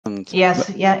happened. Yes,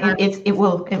 yeah, it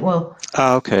will.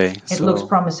 Ah, okay. It looks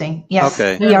promising. Yes,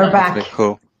 okay. we are back. Okay,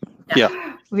 cool. Yeah.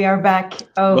 We are back.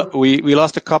 Oh, but we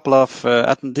lost a couple of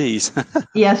attendees.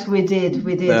 Yes, we did.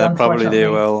 We did. Probably Unfortunately, they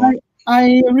will.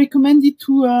 I recommended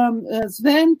to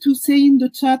Sven to say in the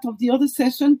chat of the other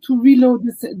session to reload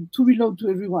to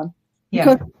everyone.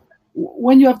 Because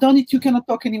when you have done it, you cannot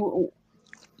talk anymore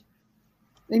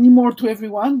to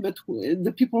everyone, but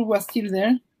the people who are still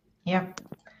there. Yeah.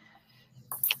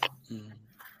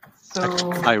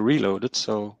 So I reloaded,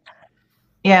 so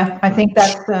yeah, I think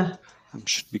that's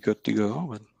should be good to go.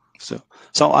 But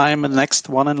so I'm the next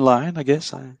one in line, I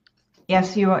guess.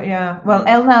 Yes, you are. Yeah. Well,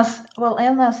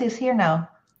 Elnaz is here now.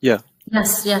 Yeah.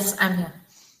 Yes, I'm here.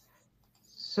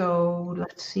 So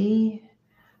let's see.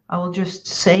 I will just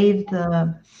save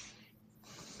the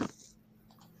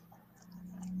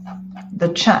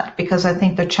chat because I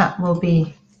think the chat will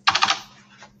be.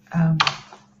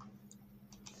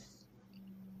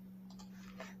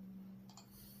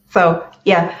 So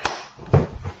yeah,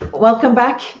 welcome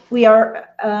back. We are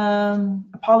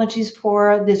apologies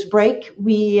for this break.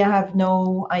 We have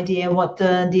no idea what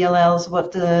the DLLs,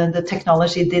 what the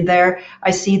technology did there.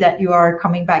 I see that you are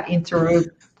coming back into room.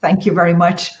 Thank you very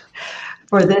much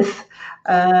for this.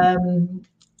 And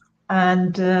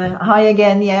hi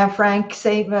again. Yeah, Frank,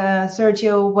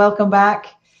 Sergio, welcome back.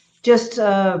 Just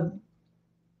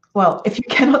well, if you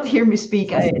cannot hear me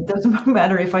speak, it doesn't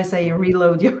matter if I say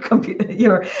reload your computer,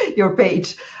 your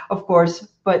page, of course.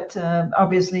 But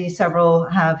obviously, several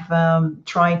have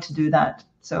tried to do that.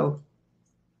 So,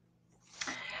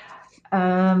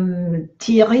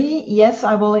 Thierry, yes,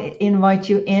 I will invite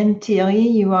you in. Thierry,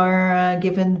 you are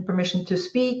given permission to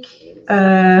speak.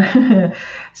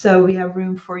 So we have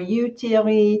room for you,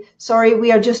 Thierry. Sorry,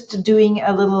 we are just doing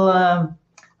a little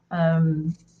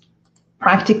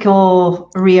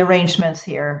practical rearrangements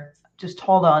here. Just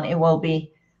hold on. It will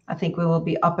be, I think we will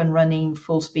be up and running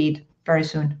full speed very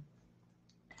soon.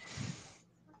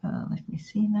 Let me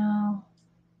see now.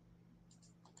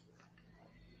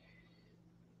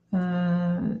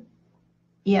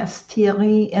 Yes,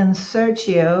 Thierry and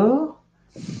Sergio.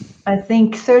 I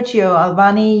think Sergio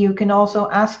Albani, you can also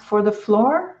ask for the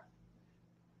floor.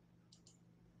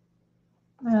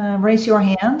 Raise your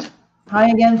hand. Hi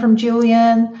again from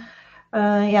Julian.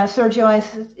 Yeah, Sergio,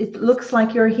 it looks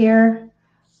like you're here.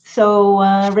 So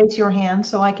raise your hand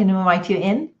so I can invite you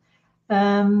in.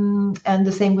 And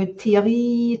the same with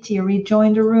Thierry. Thierry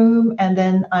joined the room. And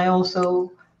then I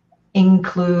also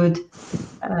include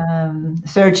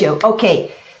Sergio.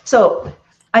 Okay, so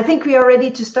I think we are ready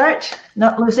to start,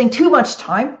 not losing too much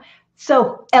time.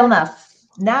 So Elnaz,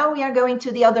 now we are going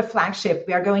to the other flagship.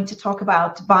 We are going to talk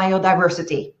about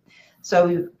biodiversity.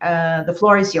 So the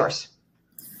floor is yours.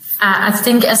 I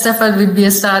think Stephan will be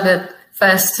started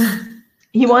first.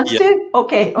 He wants to?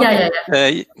 Okay.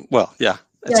 Yeah. Well, yeah,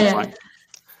 that's fine.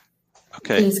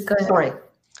 Okay. Please go ahead. Sorry.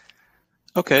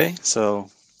 Okay, so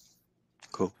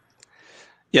cool.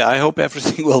 Yeah, I hope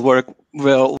everything will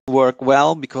work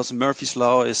well because Murphy's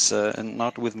Law is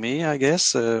not with me, I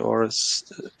guess, or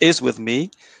is with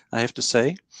me, I have to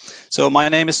say. So my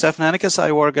name is Stephan Hennekens.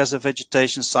 I work as a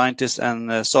vegetation scientist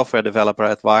and software developer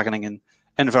at Wageningen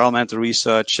Environmental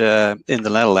Research in the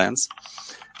Netherlands.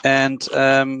 And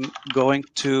I'm going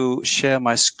to share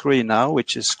my screen now,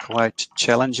 which is quite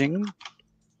challenging.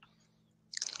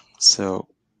 So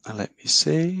let me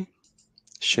see,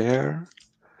 share.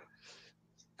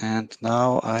 And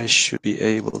now I should be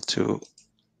able to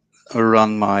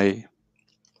run my,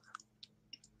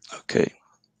 okay.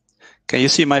 Can you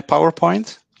see my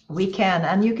PowerPoint? We can,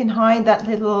 and you can hide that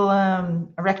little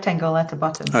rectangle at the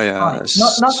bottom. Oh yeah,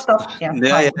 not stop.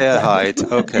 Yeah, hide.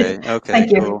 Okay, okay,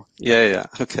 Thank you. Cool. Yeah,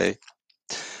 okay.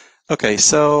 Okay,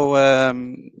 so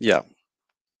yeah.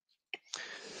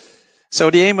 So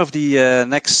the aim of the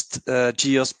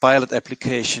NextGEOSS pilot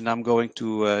application I'm going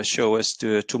to show is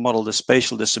to model the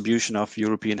spatial distribution of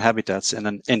European habitats in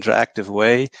an interactive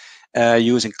way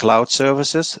using cloud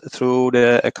services through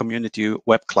a community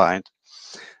web client.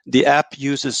 The app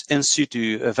uses in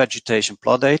situ vegetation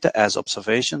plot data as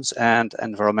observations and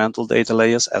environmental data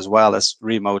layers, as well as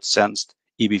remote sensed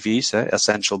EBVs,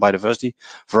 essential biodiversity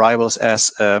variables,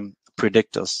 as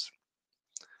predictors.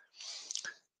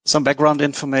 Some background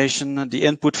information. The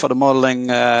input for the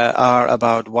modeling are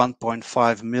about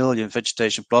 1.5 million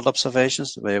vegetation plot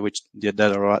observations, which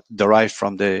are derived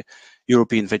from the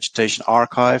European Vegetation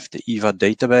Archive, the EVA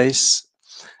database.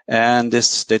 And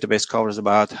this database covers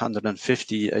about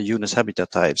 150 UNIS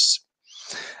habitat types.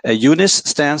 UNIS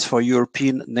stands for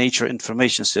European Nature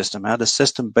Information System. The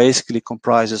system basically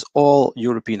comprises all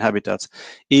European habitats,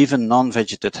 even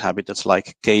non-vegetated habitats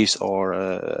like caves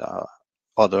or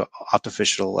other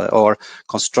artificial or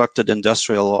constructed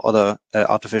industrial or other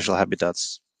artificial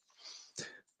habitats.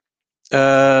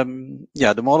 Yeah,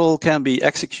 the model can be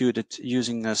executed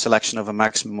using a selection of a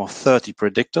maximum of 30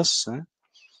 predictors.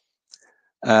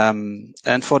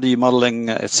 And for the modeling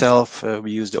itself,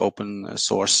 we use the open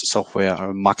source software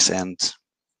MaxEnt.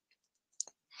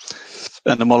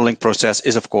 And the modeling process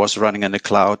is, of course, running in the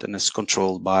cloud and is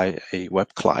controlled by a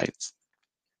web client.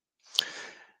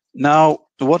 Now,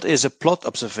 what is a plot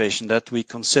observation that we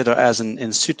consider as an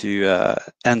in situ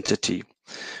entity?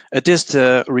 It is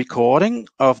the recording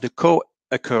of the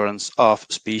co-occurrence of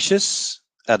species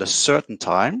at a certain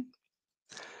time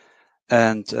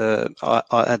and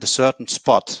at a certain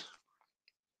spot.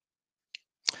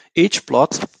 Each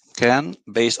plot can,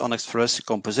 based on its characteristic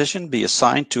composition, be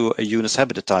assigned to a UNIS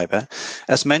habitat type.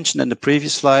 As mentioned in the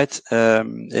previous slide,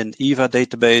 in EVA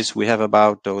database, we have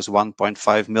about those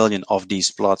 1.5 million of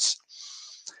these plots.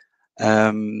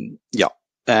 Yeah,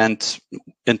 and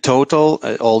in total,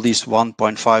 all these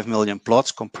 1.5 million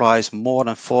plots comprise more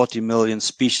than 40 million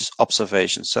species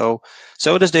observations. So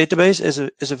this database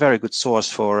is a very good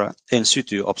source for in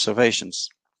situ observations.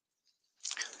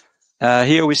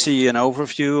 Here we see an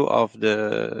overview of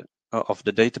the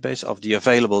database, of the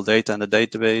available data in the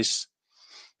database.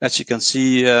 As you can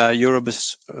see, Europe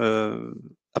is,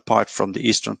 apart from the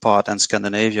eastern part and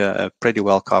Scandinavia, pretty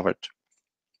well covered.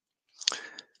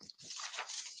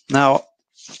 Now,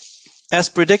 as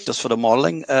predictors for the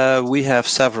modeling, we have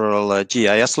several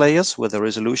GIS layers with a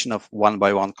resolution of 1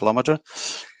 by 1 kilometer.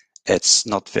 It's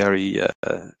not very,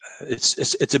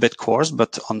 it's a bit coarse,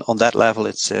 but on that level,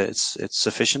 it's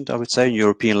sufficient, I would say,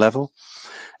 European level.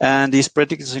 And these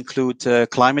predictors include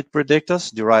climate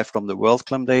predictors derived from the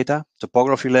WorldClim data,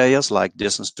 topography layers like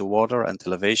distance to water and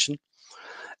elevation,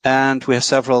 and we have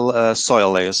several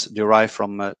soil layers derived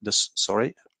from the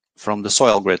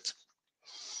soil grid,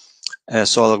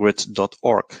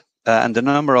 soilgrid.org. And the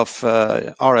number of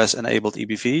RS-enabled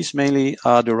EBVs mainly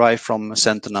are derived from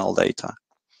Sentinel data.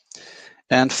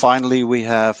 And finally, we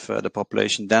have the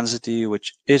population density,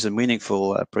 which is a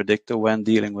meaningful predictor when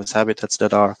dealing with habitats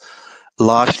that are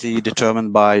largely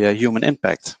determined by human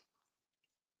impact.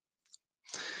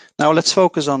 Now let's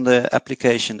focus on the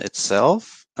application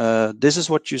itself. This is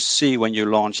what you see when you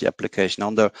launch the application.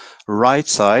 On the right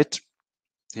side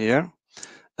here,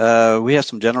 we have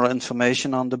some general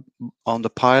information on the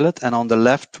pilot, and on the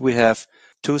left we have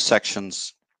two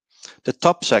sections. The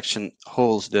top section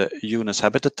holds the UNIS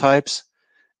habitat types,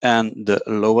 and the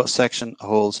lower section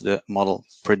holds the model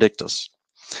predictors.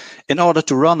 In order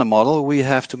to run a model, we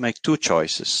have to make two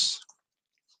choices.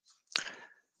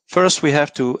 First, we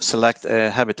have to select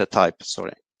a habitat type.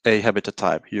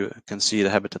 You can see the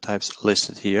habitat types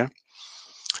listed here.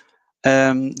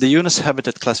 The UNIS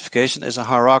habitat classification is a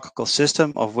hierarchical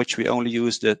system of which we only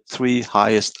use the 3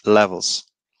 highest levels.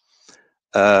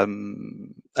 At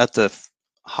the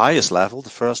highest level, the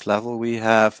first level, we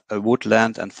have a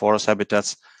woodland and forest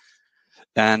habitats.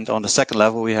 And on the second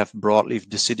level, we have broadleaf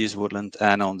deciduous woodland.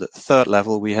 And on the third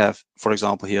level, we have, for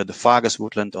example, here the Fagus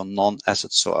woodland on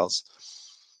non-acid soils.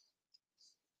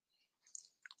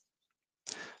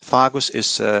 Fagus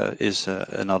is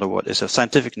another word, is a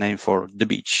scientific name for the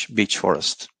beech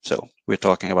forest. So we're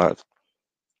talking about.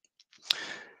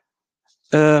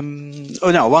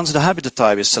 Now, once the habitat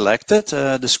type is selected,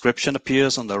 a description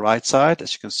appears on the right side,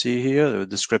 as you can see here, the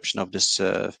description of this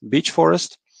beech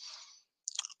forest.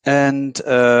 And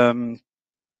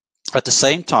at the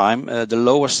same time, the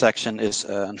lower section is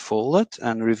unfolded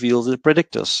and reveals the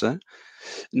predictors.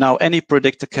 Now, any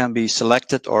predictor can be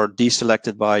selected or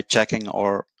deselected by checking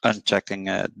or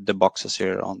unchecking the boxes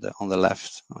here on the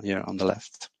left. Here on the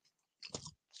left.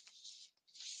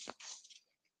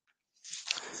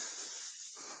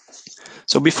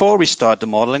 So before we start the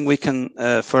modeling, we can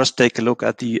first take a look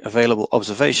at the available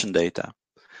observation data.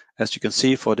 As you can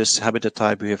see, for this habitat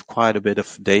type, we have quite a bit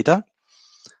of data.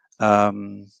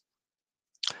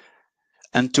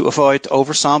 And to avoid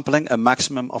oversampling, a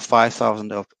maximum of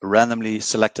 5,000 of randomly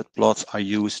selected plots are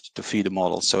used to feed the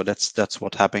model. So that's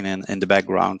what's happening in the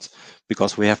background,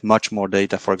 because we have much more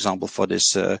data, for example, for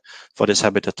this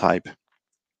habitat type.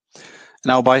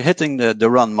 Now, by hitting the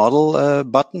Run Model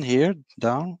button here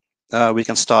down, we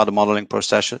can start the modeling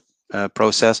process,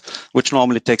 which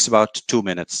normally takes about 2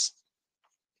 minutes.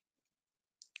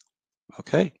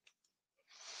 Okay.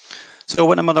 So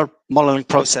when a modeling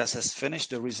process has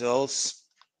finished, the results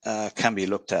can be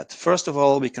looked at. First of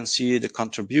all, we can see the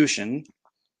contribution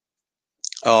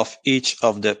of each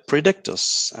of the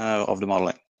predictors of the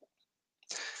modeling.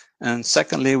 And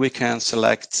secondly, we can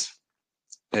select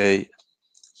a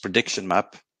prediction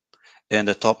map in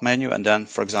the top menu, and then,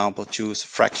 for example, choose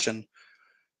fraction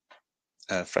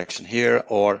here,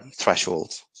 or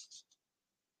threshold.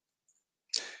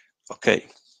 Okay.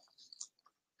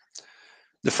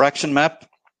 The fraction map,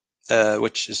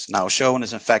 which is now shown,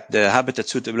 is in fact the habitat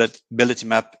suitability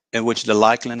map, in which the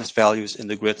likeliness values in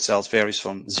the grid cells varies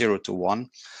from 0 to 1.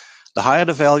 The higher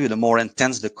the value, the more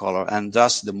intense the color, and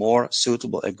thus the more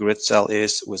suitable a grid cell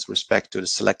is with respect to the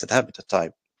selected habitat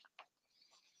type.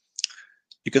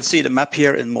 You can see the map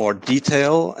here in more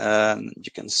detail, and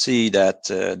you can see that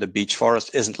the beech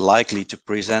forest isn't likely to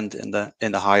present in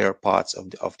the higher parts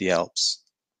of the Alps,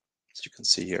 as you can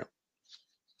see here.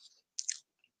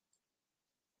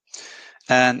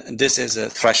 And this is a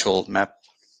threshold map,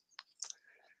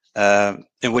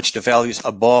 in which the values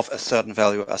above a certain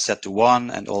value are set to 1,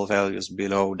 and all values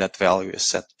below that value is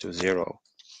set to 0.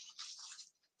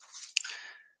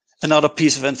 Another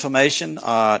piece of information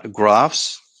are the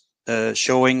graphs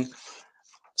showing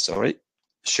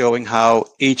how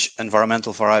each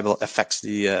environmental variable affects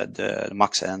the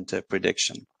max end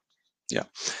prediction. Yeah.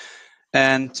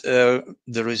 And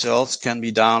the results can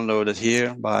be downloaded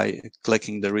here by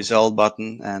clicking the result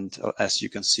button. And as you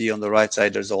can see on the right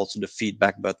side, there's also the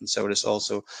feedback button. So there's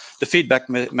also the feedback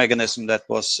mechanism that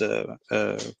was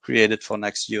created for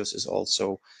NextGEOSS is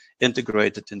also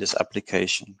integrated in this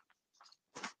application.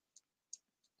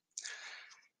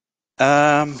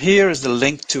 Here is the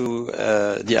link to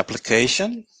the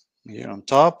application here on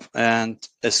top, and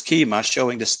a schema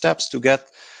showing the steps to get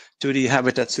to the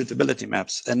habitat suitability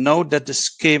maps. And note that the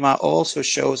schema also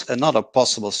shows another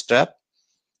possible step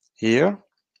here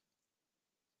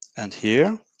and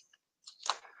here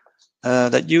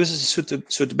that uses a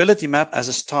suitability map as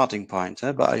a starting point.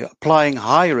 By applying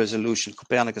high resolution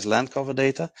Copernicus land cover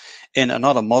data in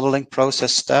another modeling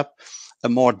process step, a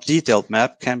more detailed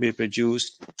map can be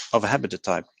produced of a habitat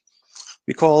type.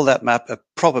 We call that map a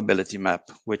probability map,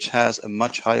 which has a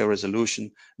much higher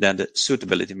resolution than the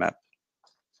suitability map.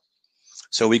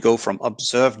 So we go from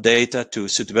observed data to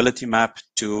suitability map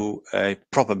to a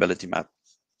probability map.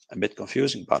 A bit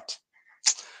confusing, but.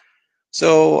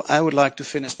 So I would like to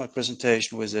finish my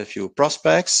presentation with a few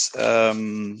prospects.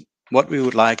 What we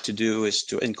would like to do is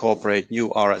to incorporate new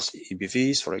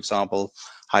RS-EBVs, for example,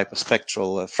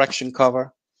 hyperspectral fraction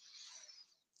cover.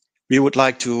 We would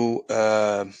like to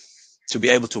be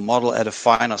able to model at a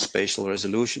finer spatial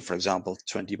resolution, for example,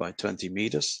 20 by 20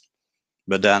 meters.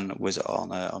 But then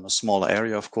on a smaller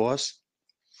area, of course,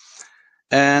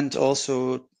 and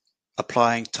also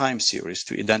applying time series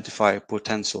to identify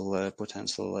potential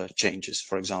changes,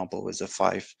 for example, with a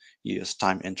 5 years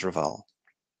time interval.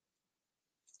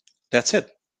 That's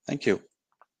it. Thank you.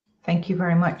 Thank you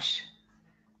very much.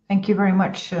 Thank you very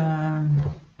much,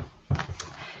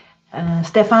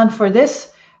 Stephan, for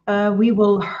this. We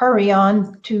will hurry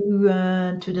on to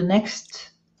the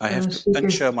next. I have to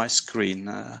unshare my screen.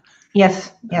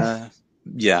 Yes, yes.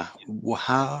 Yeah.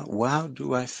 How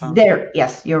do I find there?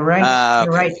 Yes, you're right. Okay.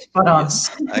 You're right. Spot on.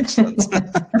 Yes. Excellent.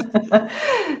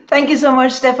 Thank you so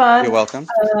much, Stephan. You're welcome.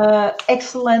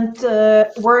 Excellent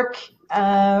work.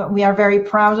 We are very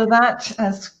proud of that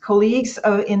as colleagues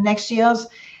in NextGEOSS.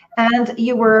 And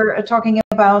you were talking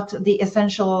about the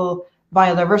essential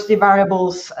biodiversity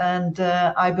variables, and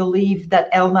I believe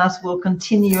that Elnaz will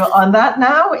continue on that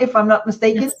now, if I'm not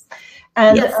mistaken. Yes.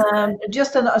 And yes.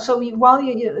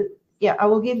 I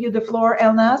will give you the floor,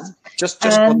 Elnaz. Just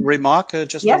one remark.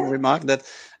 One remark that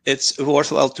it's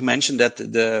worthwhile to mention that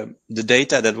the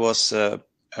data that was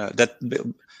that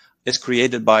is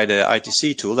created by the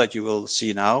ITC tool that you will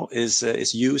see now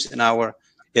is used in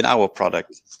our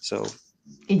product. So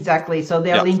exactly. So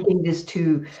they're linking this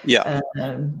to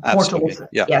portals.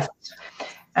 Yeah. Yes.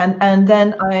 And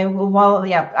then I will.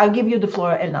 I'll give you the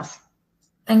floor, Elnaz.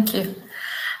 Thank you.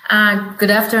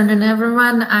 Good afternoon,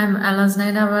 everyone. I'm Elnaz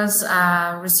Neinavaz,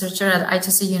 researcher at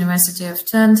ITC University of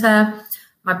Twente.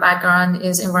 My background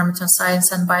is environmental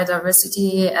science and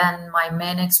biodiversity, and my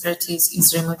main expertise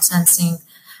is remote sensing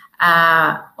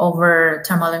over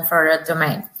thermal infrared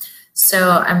domain.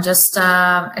 So I'm just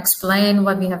explain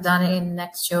what we have done in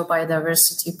NextGEO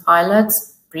Biodiversity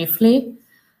Pilots briefly.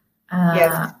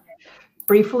 Yes.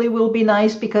 Briefly will be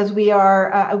nice because we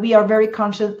are very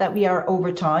conscious that we are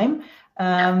over time.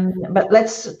 But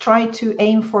let's try to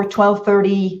aim for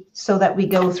 12:30 so that we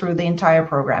go through the entire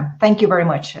program. Thank you very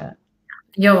much.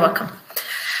 You're welcome.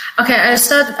 Okay, I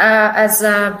start, as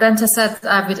Bente said,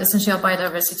 with essential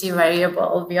biodiversity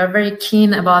variable. We are very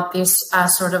keen about this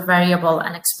sort of variable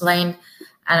and explain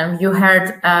You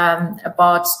heard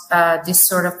about this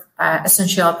sort of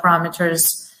essential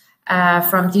parameters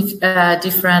from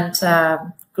different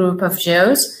group of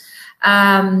GEOs.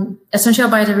 Essential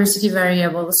biodiversity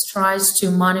variables tries to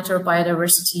monitor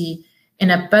biodiversity in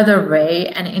a better way,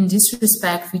 and in this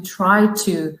respect, we try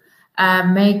to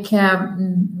make a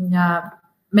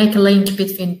link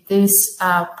between these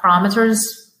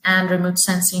parameters and remote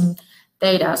sensing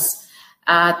data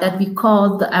that we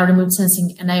call the remote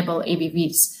sensing enable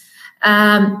ABVs.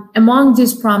 Among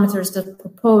these parameters that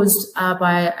proposed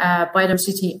by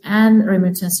biodiversity and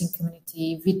remote sensing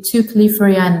community, we took leaf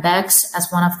area index as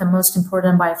one of the most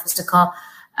important biophysical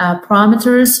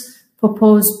parameters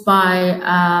proposed by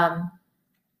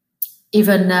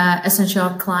even essential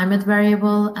climate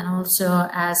variable, and also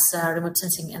as remote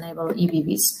sensing enable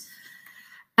EBVs.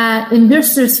 In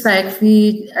this respect,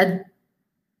 we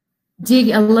dig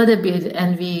a little bit,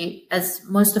 and we, as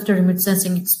most of the remote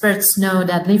sensing experts know,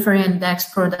 that leaf area index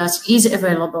products is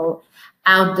available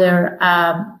out there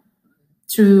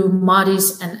through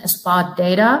MODIS and SPOT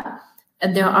data,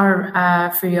 and they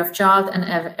are free of charge and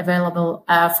available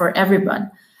for everyone.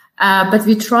 But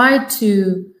we try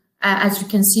to, as you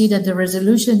can see, that the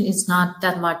resolution is not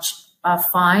that much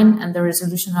fine, and the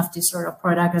resolution of this sort of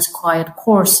product is quite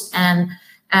coarse. And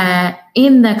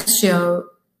in NextGEO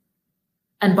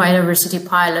and Biodiversity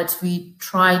Pilots, we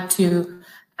try to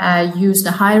use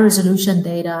the high resolution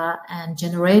data and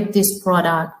generate this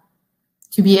product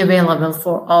to be available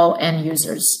for all end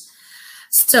users.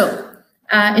 So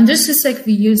in this respect,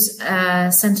 we use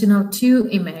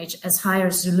Sentinel-2 image as high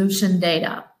resolution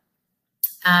data,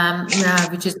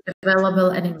 which is available,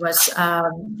 and it was,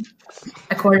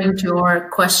 according to our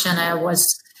question,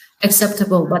 was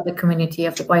acceptable by the community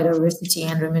of the biodiversity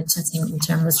and remote sensing in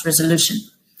terms of resolution.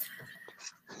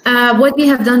 What we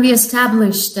have done, we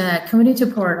established a community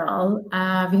portal.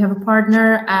 We have a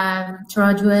partner,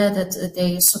 EuroGEO, that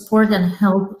they support and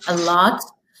help a lot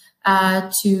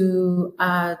to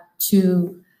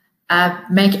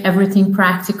make everything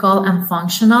practical and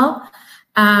functional.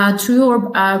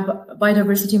 Through our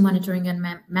biodiversity monitoring and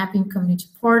mapping community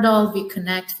portal, we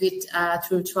connect with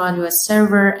through EuroGEO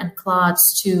server and clouds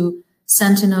to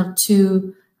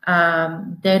Sentinel-2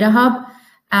 data hub.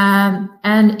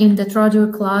 And in the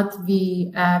EuroGEO cloud,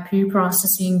 we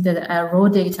pre-processing the raw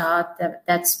data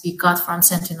that we got from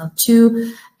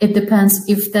Sentinel-2. It depends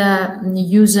if the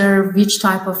user, which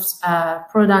type of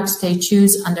products they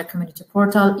choose under community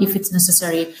portal. If it's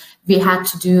necessary, we had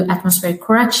to do atmospheric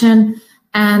correction,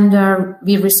 and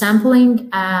we resampling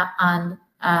on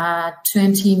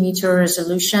 20-meter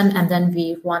resolution, and then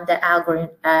we run the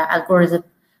algorithm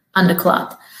on the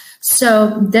cloud.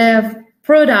 So the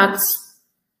products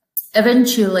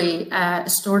eventually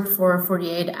stored for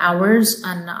 48 hours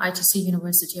on ITC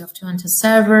University of Twente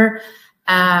server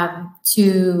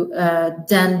to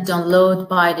then download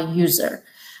by the user.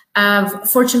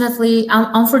 Unfortunately,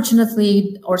 our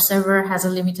server has a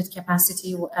limited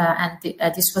capacity, and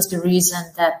this was the reason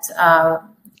that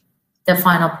the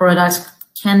final products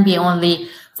can be only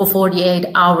for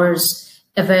 48 hours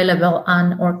available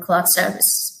on our cloud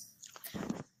service.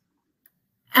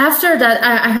 After that,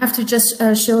 I have to just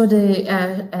show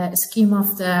the scheme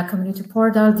of the community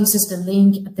portal. This is the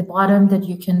link at the bottom that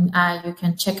you can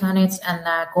check on it and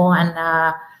go and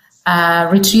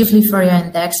retrieve leaf area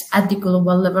index at the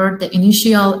global level. The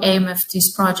initial aim of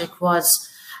this project was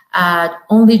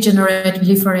only generate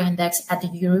leaf area index at the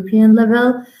European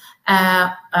level,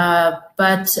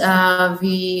 but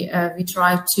we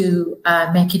try to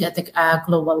make it at the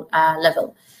global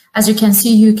level. As you can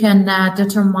see, you can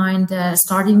determine the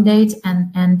starting date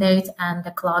and end date and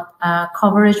the cloud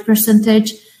coverage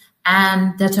percentage,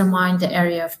 and determine the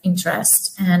area of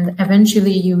interest. And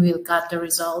eventually you will get the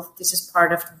result. This is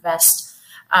part of the west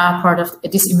part of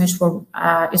this image for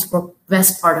is for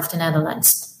west part of the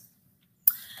Netherlands.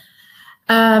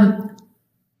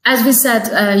 As we said,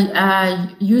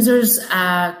 users,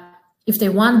 if they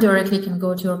want, directly can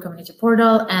go to our community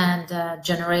portal and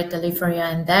generate the leaf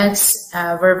area index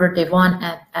wherever they want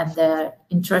at the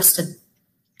interested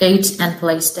date and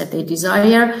place that they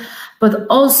desire. But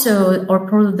also our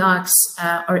products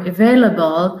are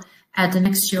available at the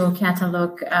NextGEO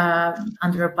catalog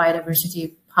under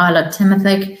Biodiversity Pilot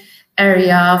thematic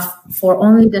area for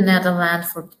only the Netherlands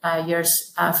for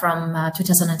years from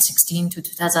 2016 to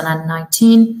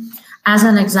 2019. As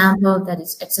an example, that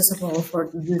is accessible for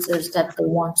the users that they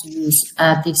want to use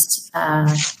these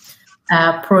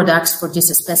products for this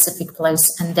specific place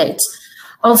and date.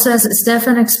 Also, as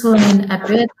Stephan explained a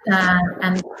bit,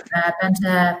 and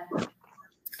Bente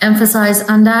emphasized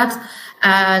on that,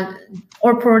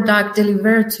 or product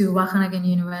delivered to Wageningen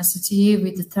University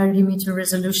with the 30-meter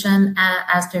resolution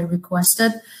as they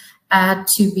requested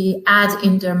to be added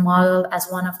in their model as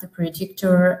one of the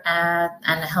predictor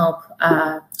and help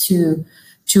to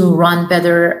run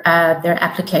better their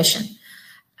application.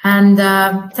 And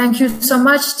thank you so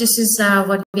much. This is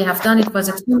what we have done. It was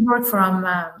a teamwork from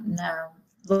a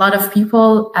lot of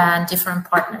people and different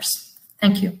partners.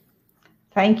 Thank you.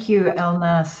 Thank you,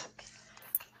 Elnaz.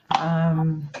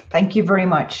 Thank you very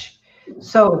much.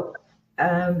 So,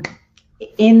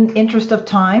 in interest of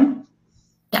time,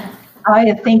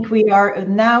 I think we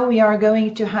are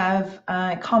going to have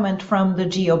a comment from the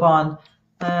GEOBON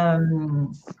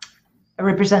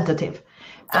representative,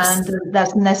 and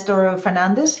that's Nestor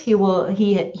Fernandez.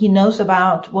 He knows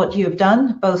about what you've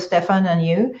done, both Stephan and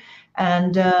you,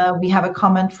 and we have a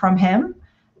comment from him.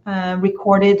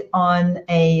 Recorded on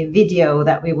a video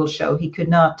that we will show. He could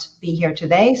not be here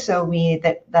today, so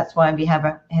that's why we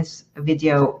have his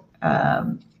video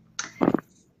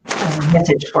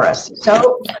message for us.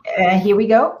 So here we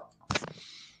go.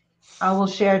 I will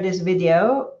share this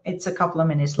video. It's a couple of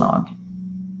minutes long.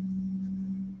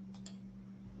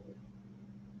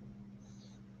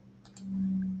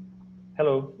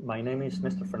 Hello, my name is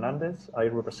Nestor Fernandez. I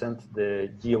represent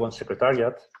the GEOBON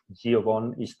Secretariat.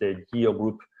 GEOBON is the GEO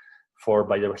group for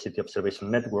biodiversity observation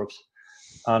networks.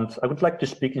 And I would like to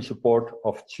speak in support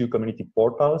of two community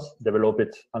portals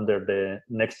developed under the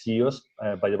NextGEOSS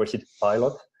Biodiversity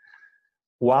Pilot.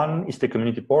 One is the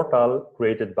community portal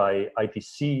created by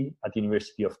ITC at the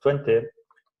University of Twente,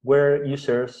 where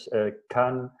users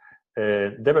can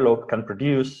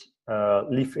produce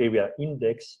leaf area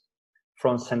index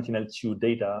from Sentinel-2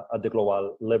 data at the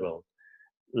global level.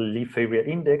 Leaf area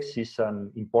index is an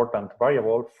important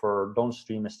variable for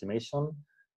downstream estimation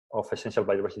of essential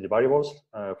biodiversity variables,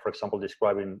 for example,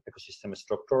 describing ecosystem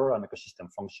structure and ecosystem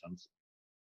functions.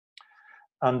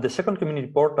 And the second community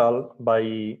portal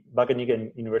by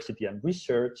Wageningen University and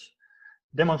Research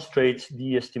demonstrates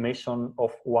the estimation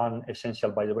of one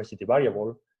essential biodiversity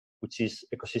variable, which is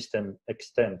ecosystem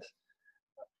extent.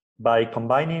 By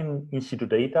combining in situ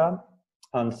data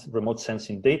and remote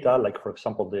sensing data, like for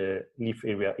example the leaf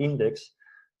area index,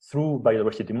 through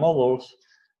biodiversity models,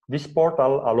 this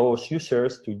portal allows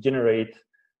users to generate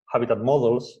habitat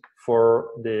models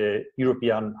for the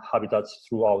European habitats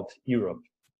throughout Europe.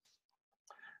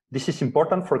 This is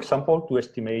important, for example, to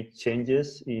estimate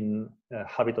changes in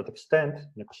habitat extent,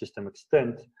 ecosystem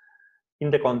extent,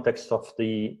 in the context of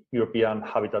the European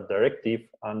Habitat Directive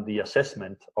and the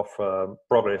assessment of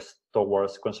progress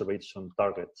towards conservation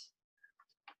targets.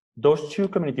 Those two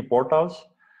community portals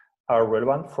are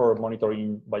relevant for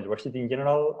monitoring biodiversity in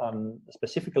general, and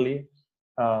specifically,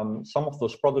 some of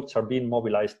those products are being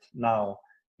mobilized now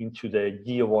into the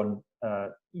GEOBON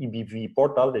EBV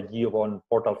portal, the GEOBON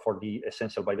portal for the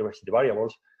essential biodiversity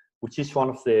variables, which is one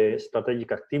of the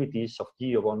strategic activities of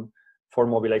GEOBON for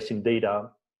mobilizing data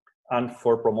and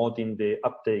for promoting the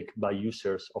uptake by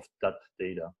users of that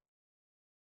data.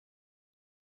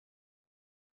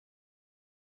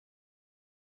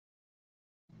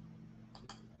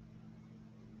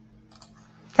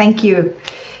 Thank you,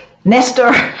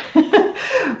 Nestor,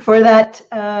 for that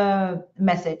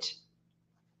message.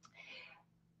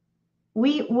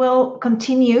 We will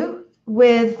continue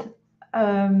with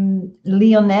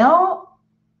Lionel,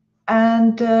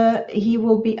 and he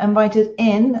will be invited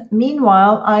in.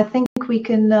 Meanwhile, I think we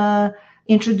can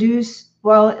introduce,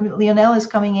 while Lionel is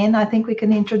coming in, I think we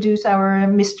can introduce our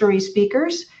mystery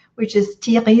speakers, which is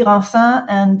Thierry Ranchin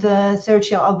and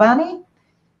Sergio Albani.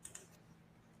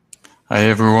 Hi,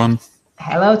 everyone.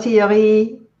 Hello,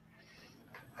 Thierry.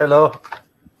 Hello.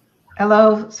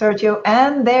 Hello, Sergio.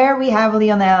 And there we have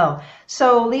Lionel.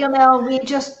 So, Lionel, we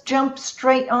just jump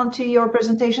straight onto your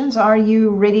presentations. Are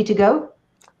you ready to go?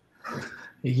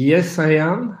 Yes, I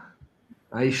am.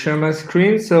 I share my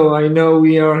screen, so I know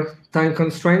we are time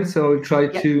constrained, so I'll try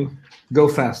to go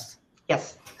fast.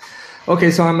 Yes.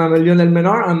 Okay, so I'm Lionel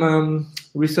Menard. I'm a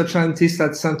research scientist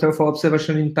at Center for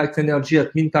Observation Impact Energy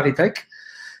at MinParisTech.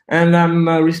 And I'm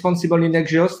responsible in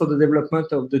NextGEOSS for the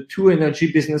development of the two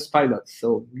energy business pilots.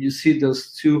 So you see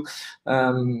those two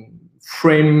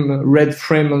red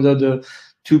frame under the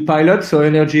two pilots, so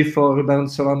energy for urban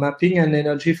solar mapping and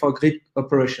energy for grid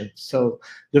operation. So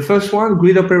the first one,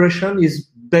 grid operation, is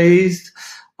based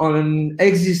on an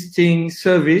existing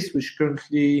service, which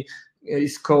currently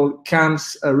is called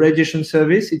CAMS radiation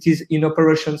service. It is in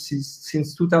operation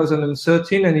since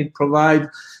 2013, and it provides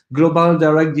global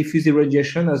direct diffuse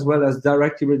irradiation as well as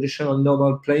direct irradiation on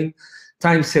normal plane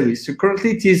time series. So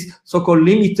currently it is so-called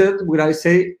limited, will I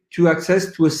say, to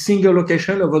access to a single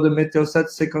location over the Meteosat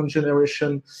second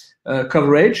generation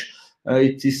coverage.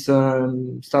 It is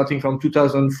starting from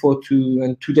 2004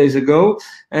 and 2 days ago,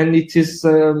 and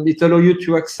it allows you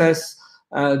to access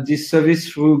this service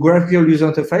through graphical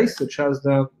user interface, such as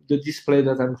the display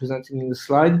that I'm presenting in the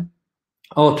slide,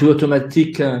 or to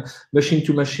automatic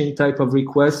machine-to-machine type of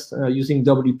requests using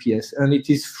WPS. And it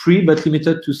is free, but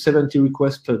limited to 70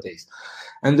 requests per day.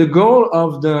 And the goal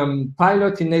of the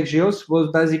pilot in NextGEOSS was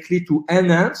basically to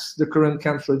enhance the current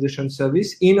camp validation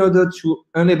service in order to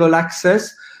enable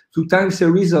access to time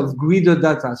series of gridded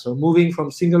data. So moving from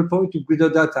single point to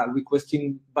gridded data,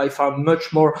 requesting by far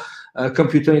much more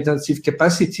computer-intensive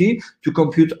capacity to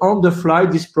compute on the fly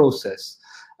this process.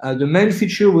 The main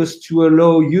feature was to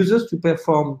allow users to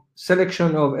perform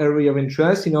selection of area of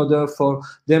interest in order for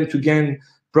them to gain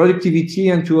productivity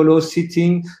and to allow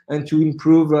sitting and to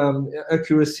improve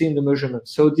accuracy in the measurement.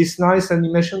 So this nice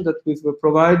animation that we've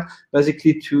provided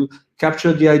basically to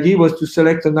capture the idea was to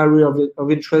select an area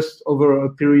of interest over a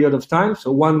period of time,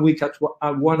 so 1 week at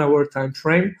 1 hour time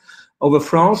frame over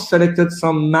France, selected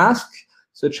some mask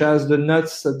such as the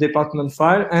nuts department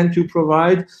file, and to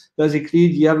provide basically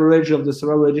the average of the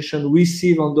solar radiation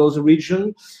received on those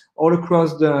regions all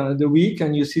across the week.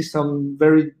 And you see some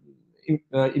very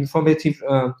informative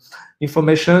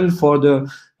information for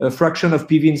the fraction of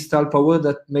PV installed power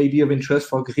that may be of interest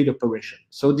for grid operation.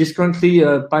 So this currently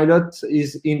pilot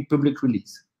is in public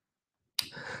release.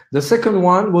 The second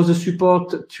one was a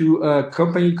support to a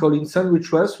company called Insun We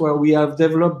Trust, where we have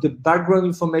developed the background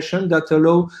information that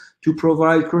allow to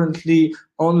provide currently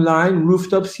online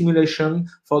rooftop simulation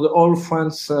for the whole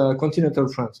France, continental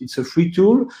France. It's a free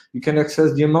tool. You can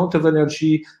access the amount of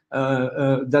energy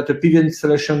that a PV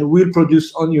installation will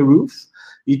produce on your roof.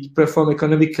 It performs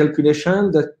economic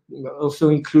calculation that also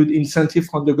include incentive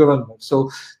from the government. So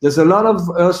there's a lot of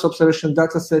Earth observation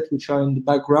data sets which are in the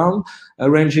background,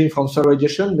 ranging from solar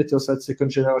radiation, Meteosat second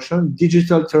generation,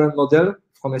 digital terrain model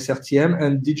from SRTM,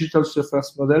 and digital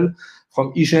surface model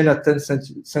from IGN at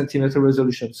 10 centimeter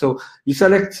resolution. So you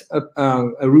select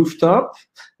a rooftop,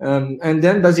 and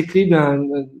then basically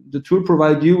the tool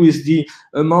provides you with the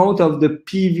amount of the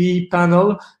PV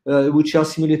panel, which are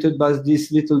simulated by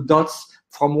these little dots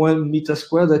from 1 meter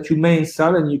square that you may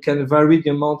install, and you can vary the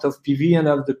amount of PV and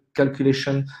have the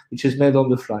calculation which is made on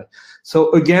the fly.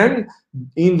 So again,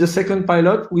 in the second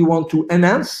pilot, we want to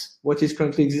enhance what is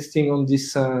currently existing on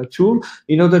this tool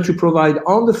in order to provide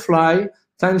on the fly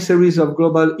time series of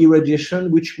global irradiation,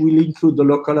 which will include the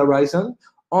local horizon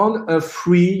on a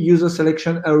free user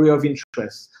selection area of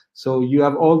interest. So you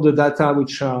have all the data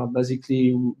which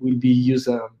basically will be used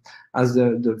as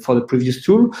for the previous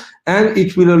tool, and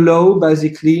it will allow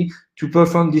basically to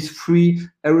perform this free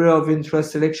area of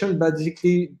interest selection,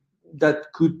 basically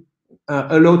that could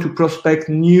allow to prospect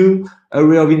new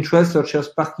area of interest such as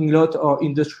parking lot or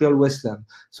industrial wasteland.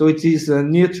 So it is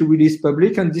near to release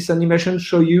public, and this animation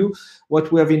show you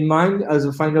what we have in mind as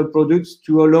a final product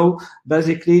to allow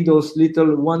basically those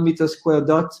little 1 meter square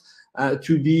dots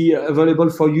to be available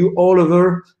for you all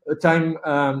over a time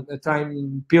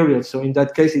period. So in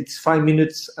that case, it's 5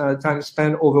 minutes time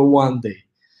span over 1 day.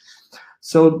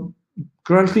 So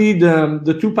currently,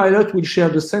 the two pilots will share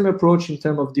the same approach in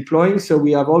terms of deploying. So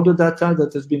we have all the data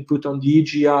that has been put on the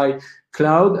EGI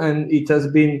cloud, and it has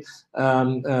been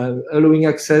allowing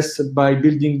access by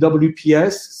building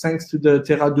WPS thanks to the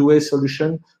TerraDoué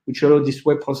solution, which allows this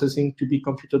web processing to be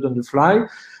computed on the fly.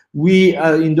 We,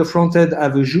 in the front end,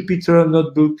 have a Jupyter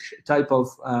notebook type of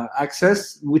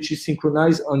access, which is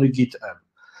synchronized on a GitHub.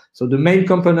 So the main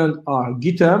components are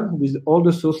GitHub with all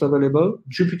the source available,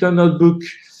 Jupyter notebook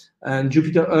and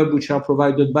Jupyter Hub, which are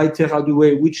provided by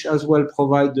TerraDoué, which as well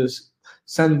provide the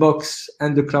sandbox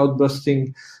and the cloud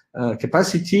busting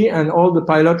capacity, and all the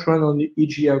pilots run on the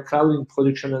EGL cloud in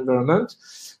production environment.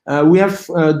 We have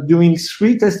doing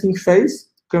 3 testing phases.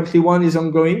 Currently, 1 is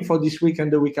ongoing for this week and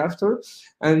the week after.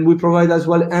 And we provide as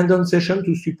well end-on session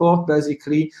to support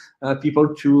basically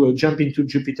people to jump into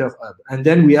Jupyter Hub. And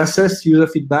then we assess user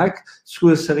feedback through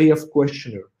a series of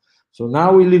questionnaires. So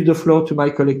now we leave the floor to my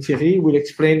colleague Thierry, who will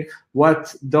explain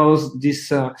what does this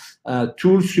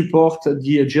tool support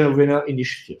the GEO VENER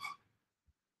initiative.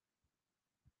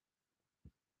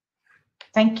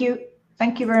 Thank you.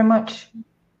 Thank you very much.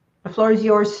 The floor is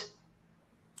yours,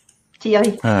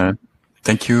 Thierry.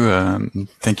 Thank you,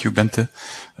 Bente.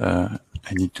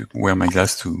 I need to wear my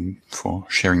glass for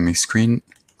sharing my screen.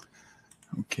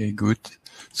 Okay, good.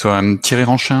 So I'm Thierry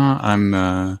Ranchin. I'm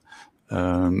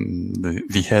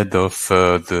the head of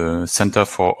the Center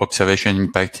for Observation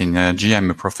Impact in Energy. I'm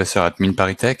a professor at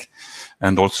MinParisTech,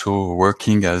 and also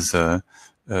working as a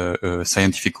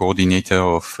scientific coordinator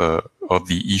of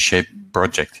the E-Shape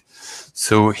project.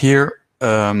 So here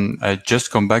I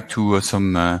just come back to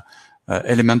some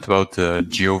element about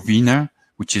GEO VENER,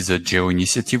 which is a GEO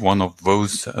initiative, one of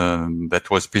those that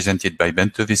was presented by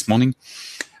Bente this morning,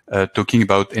 talking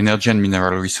about energy and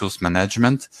mineral resource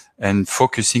management and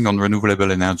focusing on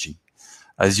renewable energy.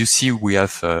 As you see, we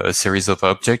have a series of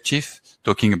objectives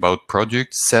talking about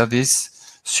product,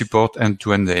 service, support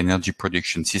end-to-end energy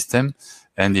production system.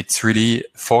 And it's really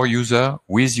for user,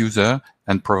 with user,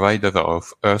 and provider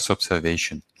of Earth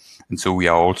observation. And so we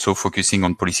are also focusing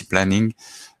on policy planning.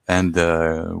 And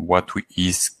what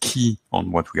is key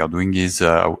on what we are doing is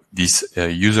this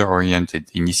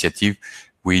user-oriented initiative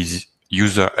with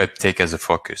user uptake as a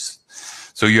focus.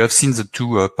 So you have seen the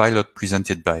two pilots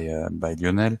presented by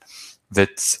Lionel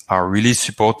that are really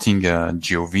supporting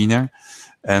GEO VENER.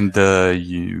 And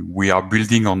we are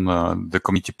building on the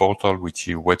community portal, which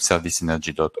is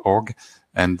webserviceenergy.org.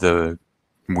 And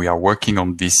we are working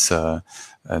on this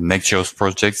NextGEOSS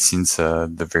project since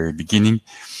the very beginning,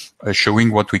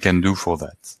 showing what we can do for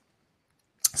that.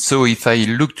 So if I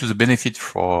look to the benefit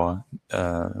for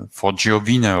GEO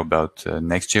VENER about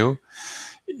NextGEO,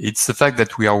 it's the fact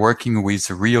that we are working with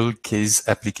real case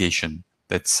application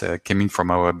that's coming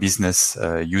from our business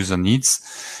user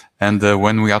needs. And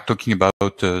when we are talking about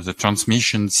the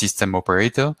transmission system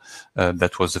operator,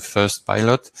 that was the first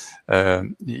pilot,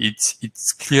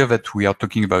 it's clear that we are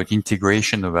talking about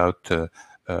integration, about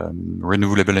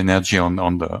renewable energy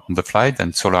on the fly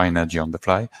and solar energy on the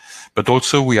fly. But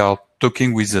also we are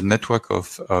talking with a network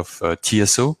of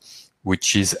TSO,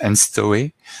 which is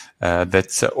NSTOE,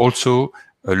 that's also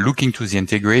looking to the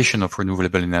integration of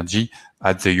renewable energy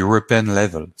at the European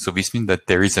level. So this means that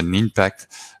there is an impact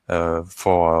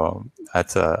from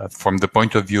the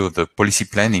point of view of the policy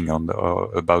planning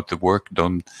about the work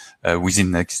done within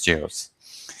NextGEOSS.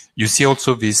 You see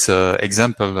also this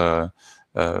example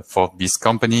for this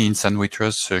company in San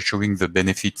Witras showing the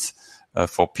benefits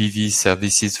for PV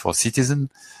services for citizens.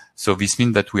 So this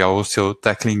means that we are also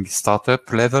tackling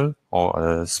startup level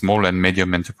or small and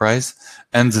medium enterprise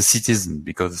and the citizen,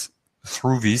 because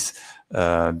through this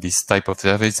type of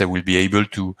service, they will be able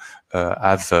to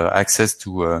have access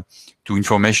to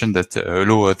information that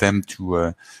allow them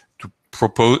to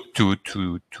propose to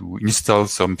install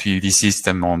some PV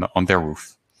system on their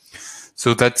roof.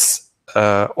 So that's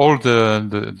all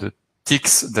the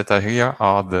ticks that are here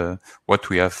are what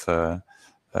we have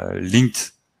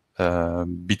linked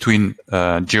between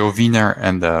GEO VENER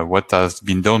and what has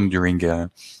been done during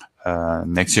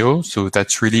NextGEO. So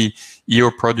that's really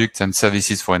EO products and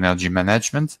services for energy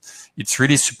management. It's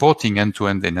really supporting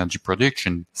end-to-end energy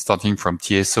production, starting from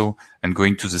TSO and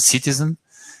going to the citizen.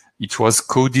 It was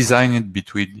co-designed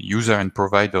between user and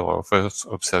provider of Earth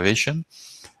observation.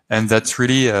 And that's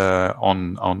really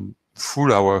on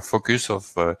full our focus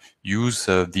of use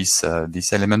this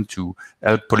element to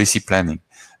help policy planning.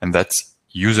 And that's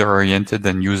user-oriented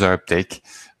and user uptake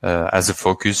as a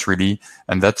focus, really.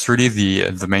 And that's really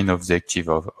the main objective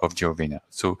of GEO VENER.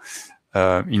 So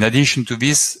in addition to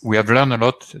this, we have learned a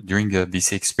lot during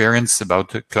this experience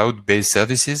about cloud-based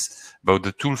services, about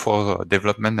the tool for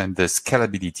development and the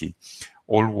scalability.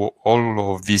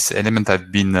 All of these elements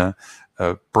have been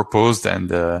proposed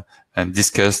and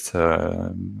discussed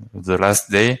the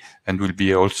last day, and will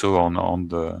be also on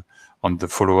the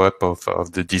follow-up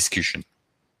of the discussion.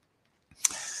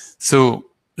 So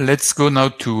let's go now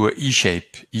to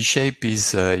eShape. eShape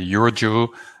is a EuroGEO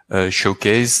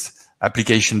showcased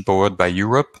application powered by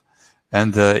Europe,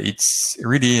 and it's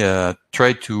really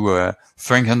tried to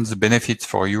strengthen the benefits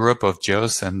for Europe of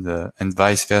GEOSS and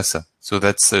vice versa. So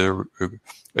that's a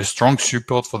strong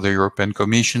support for the European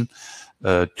Commission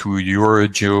to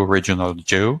EuroGEO regional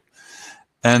GEO.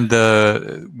 And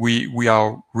we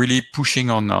are really pushing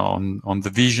on the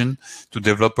vision to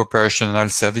develop operational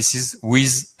services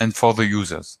with and for the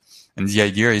users. And the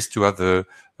idea is to have a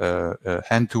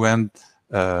hand-to-hand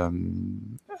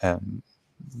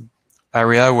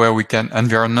area where we can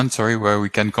environment, where we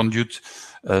can conduct,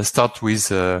 start with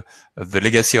the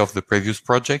legacy of the previous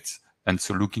projects, and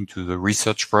so looking to the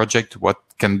research project, what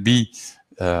can be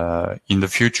in the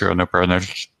future an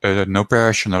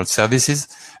operational services,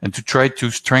 and to try to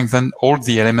strengthen all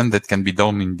the elements that can be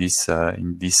done in this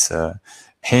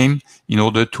aim, in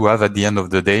order to have at the end of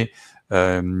the day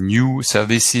new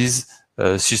services,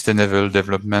 sustainable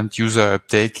development, user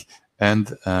uptake,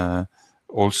 and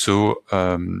also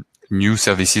new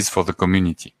services for the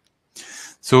community.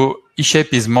 So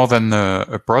eShape is more than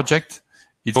a project.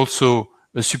 It's also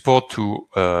a support to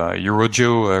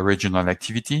EuroGEO regional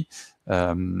activity,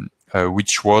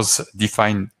 which was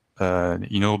defined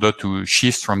in order to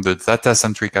shift from the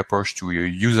data-centric approach to a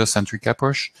user-centric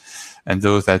approach, and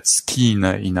though that's key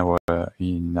in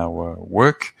our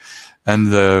work.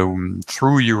 And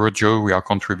through EuroGEO, we are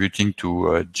contributing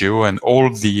to GEO and all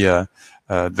the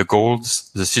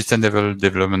goals, the Sustainable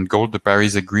Development Goal, the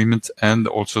Paris Agreement, and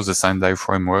also the Sendai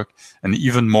Framework, and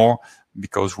even more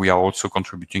because we are also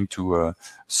contributing to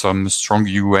some strong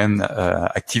UN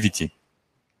activity.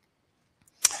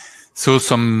 So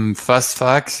some fast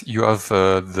facts. You have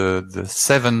the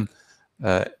 7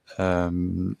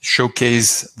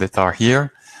 showcase that are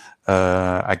here.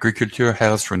 Agriculture,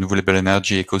 health, renewable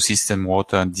energy, ecosystem,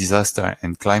 water, and disaster,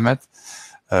 and climate.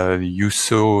 You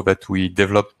saw that we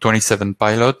developed 27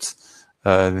 pilots.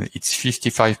 It's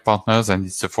 55 partners, and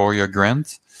it's a 4-year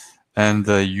grant. And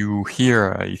you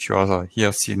hear, if you are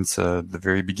here since the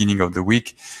very beginning of the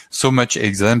week, so much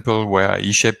example where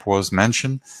eShape was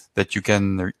mentioned that you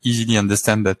can easily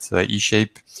understand that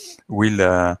eShape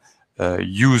will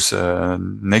use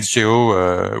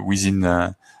NextGEO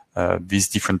within these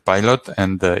different pilot.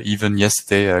 And even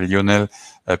yesterday, Lionel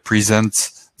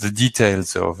presents the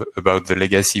details about the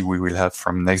legacy we will have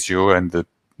from NextGEO and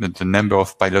the number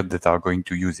of pilots that are going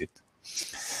to use it.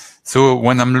 So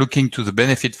when I'm looking to the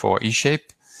benefit for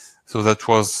eShape, so that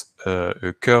was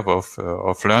a curve of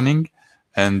learning,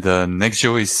 and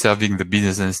NextGEO is serving the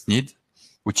business need,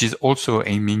 which is also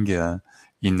aiming in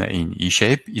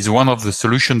eShape, is one of the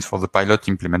solutions for the pilot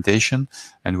implementation,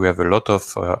 and we have a lot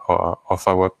of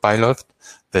our pilots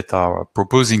that are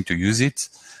proposing to use it,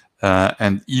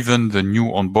 and even the new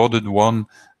onboarded one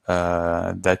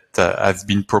that has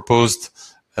been proposed.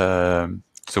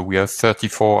 So we have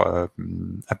 34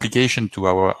 applications to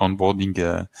our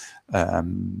onboarding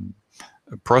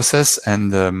process,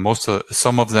 and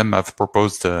some of them have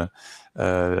proposed to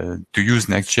use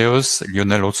NextGEOSS.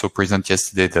 Lionel also presented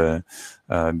yesterday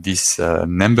these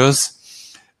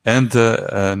numbers. And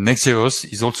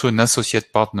NextGEOSS is also an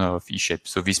associate partner of eShape.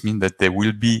 So this means that there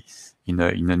will be, in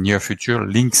the near future,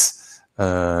 links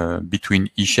between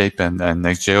eShape and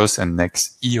NextGEOSS and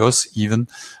Next-EOS even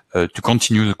to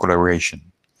continue the collaboration.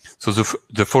 So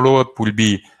the follow-up will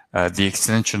be the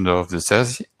extension of the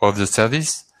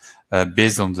service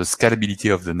based on the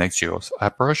scalability of the NextGEOSS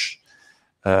approach.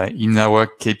 In our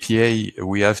KPI,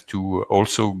 we have to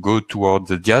also go toward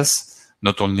the GEOSS,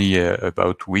 not only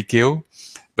about WeGeo,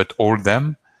 but all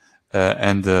them.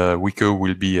 And WeGeo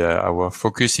will be our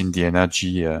focus in the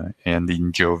energy and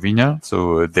in GEO VENER.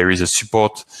 So there is a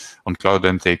support on cloud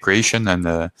integration,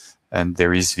 and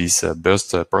there is this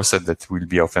burst process that will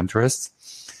be of interest.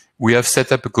 We have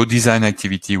set up a co-design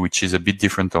activity, which is a bit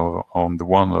different on the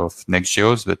one of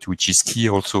NextGEOSS, but which is key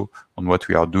also on what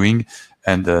we are doing.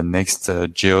 And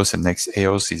NextGEOSS and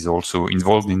Next-EOS is also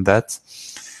involved in that.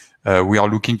 We are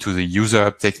looking to the user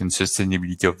uptake and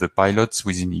sustainability of the pilots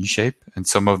within eShape, and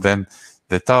some of them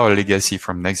that are a legacy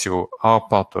from NextGEO are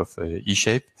part of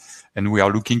eShape. And we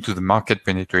are looking to the market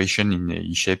penetration in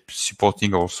eShape,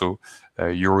 supporting also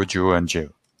EuroGEO and GEO.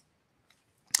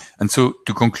 And so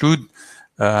to conclude,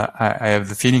 I have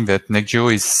the feeling that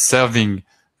NextGEO is serving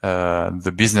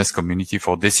the business community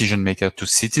for decision maker to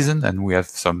citizen, and we have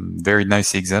some very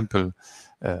nice example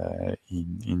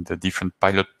in the different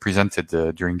pilot presented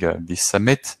during this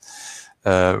summit.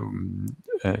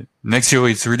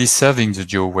 NextGEO is really serving the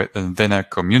GEO VENER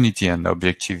community and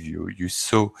objective. You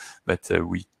saw that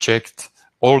we checked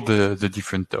all the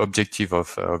different objective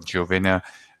of GEO VENER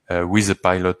with the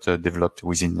pilot developed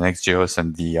within NextGEOSS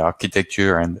and the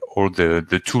architecture and all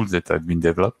the tools that have been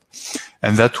developed.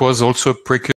 And that was also a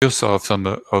precursor of some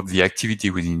of the activity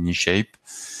within eShape.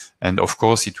 And of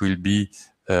course, it will be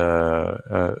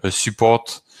a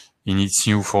support in its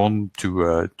new form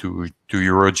to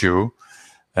EuroGEO.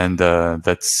 And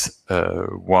that's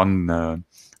one,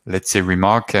 let's say,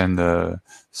 remark and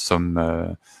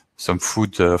some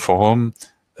food for home.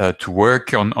 To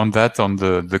work on that, on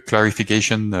the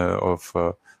clarification of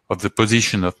the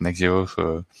position of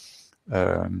NextGEO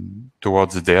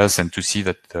towards the DEAS, and to see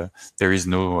that there is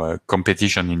no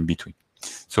competition in between.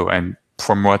 So, and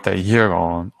from what I hear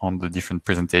on the different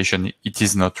presentation, it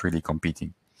is not really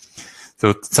competing.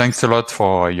 So thanks a lot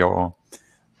for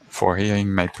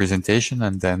hearing my presentation,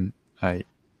 and then I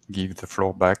give the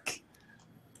floor back.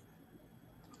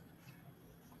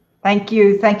 Thank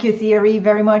you, Thierry,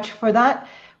 very much for that.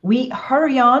 We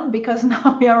hurry on because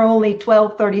now we are only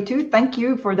 12:32. Thank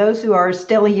you for those who are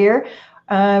still here.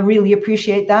 Really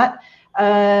appreciate that.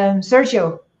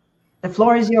 Sergio, the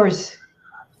floor is yours.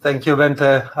 Thank you,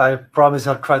 Bente. I promise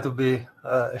I'll try to be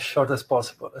as short as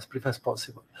possible, as brief as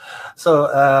possible. So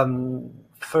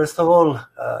First of all,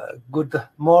 good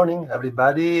morning,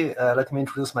 everybody. Let me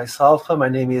introduce myself. My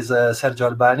name is Sergio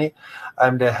Albani.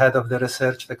 I'm the head of the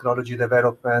Research, Technology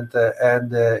Development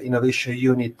and Innovation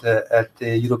Unit at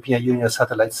the European Union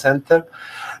Satellite Center.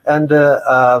 And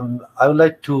I would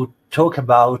like to talk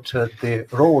about the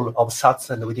role of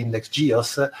SATCEN within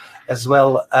NextGEOSS, as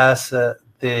well as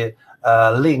the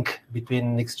link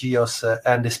between NextGEOSS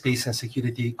and the space and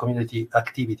security community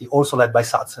activity, also led by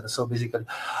SATCEN. So basically,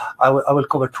 I will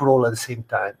cover two roles at the same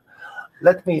time.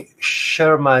 Let me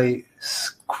share my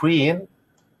screen.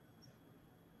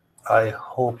 I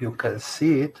hope you can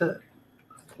see it.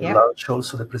 Yep. Launch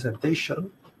also the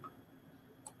presentation.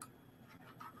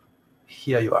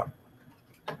 Here you are.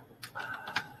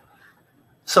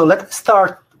 So let's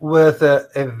start with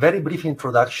a very brief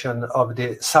introduction of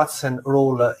the SATCEN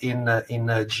role in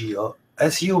GEO.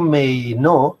 As you may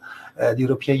know, the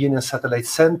European Union Satellite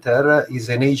Center is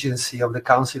an agency of the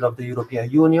Council of the European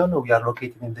Union. We are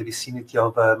located in the vicinity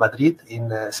of Madrid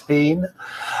in Spain.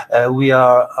 We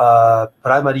are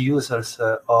primary users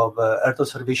of Earth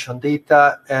observation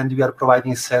data, and we are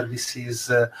providing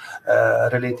services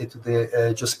related to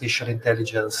the geospatial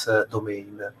intelligence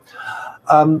domain.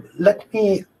 Let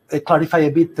me clarify a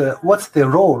bit what's the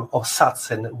role of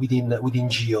SATCEN within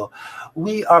GEO.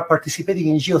 We are participating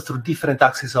in GEO through different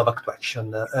axes of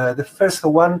actuation. The first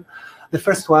one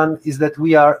is that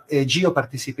we are a GEO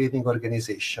participating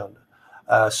organization.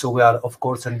 So we are, of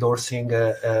course, endorsing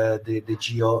the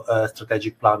GEO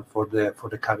strategic plan for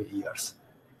the coming years.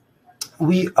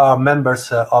 We are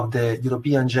members of the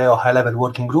European GEO high-level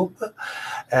working group,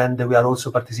 and we are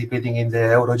also participating in the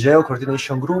EuroGEO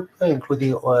coordination group,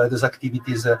 including those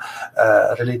activities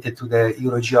related to the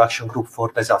EuroGEO action group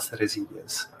for disaster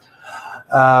resilience.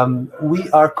 We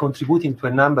are contributing to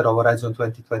a number of Horizon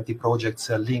 2020 projects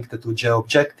linked to GEO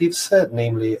objectives,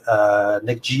 namely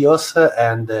NextGEOSS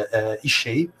and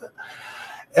eShape.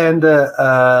 And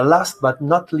last but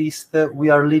not least, we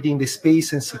are leading the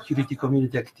space and security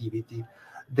community activity.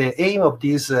 The aim of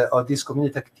this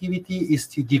community activity is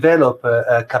to develop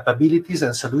capabilities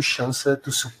and solutions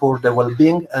to support the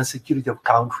well-being and security of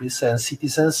countries and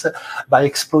citizens by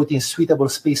exploiting suitable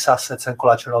space assets and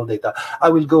collateral data. I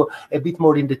will go a bit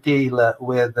more in detail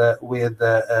with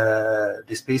the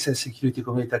space and security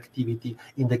community activity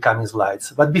in the coming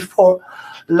slides. But before,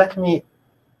 let me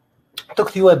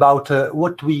talk to you about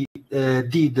what we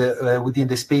did within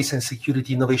the Space and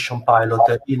Security Innovation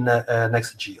Pilot in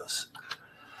NextGEOSS.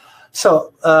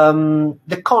 So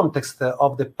the context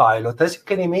of the pilot, as you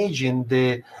can imagine,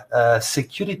 the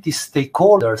security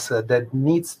stakeholders that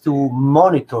needs to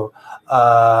monitor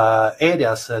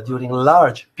areas during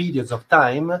large periods of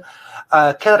time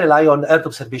can rely on Earth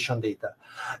observation data.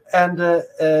 And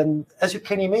as you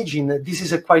can imagine, this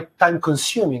is a quite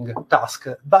time-consuming task,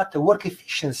 but work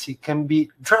efficiency can be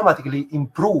dramatically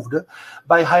improved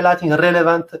by highlighting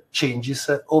relevant changes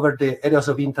over the areas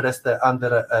of interest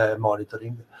under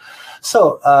monitoring.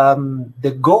 So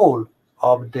the goal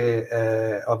of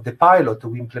the pilot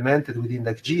we implemented within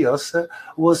NextGEOSS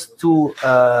was to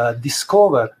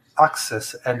discover,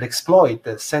 access and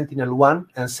exploit Sentinel-1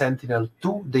 and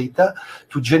Sentinel-2 data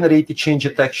to generate change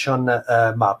detection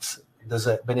maps, thus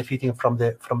benefiting from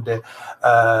the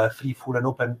free, full, and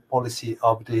open policy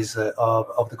of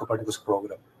the Copernicus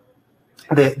program.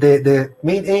 The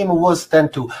main aim was then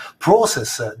to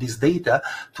process this data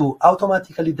to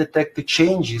automatically detect the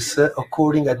changes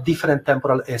occurring at different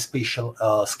temporal and spatial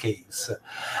scales.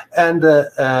 And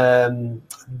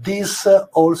this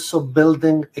also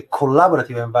building a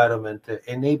collaborative environment,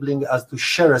 enabling us to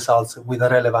share results with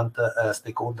relevant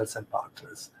stakeholders and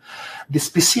partners. The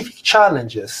specific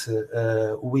challenges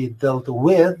we dealt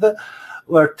with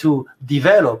were to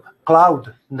develop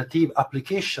cloud-native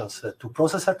applications to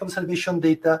process Earth observation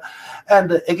data,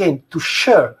 and again, to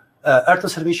share Earth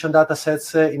observation data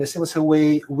sets in a similar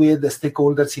way with the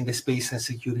stakeholders in the space and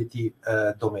security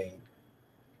domain.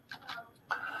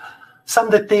 Some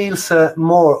details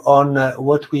more on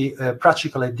what we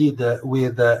practically did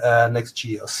with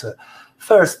NextGEOSS.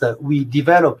 First, we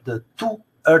developed two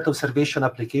Earth observation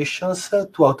applications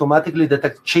to automatically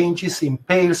detect changes in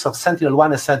pairs of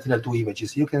Sentinel-1 and Sentinel-2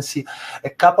 images. You can see a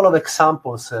couple of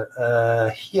examples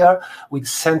here. With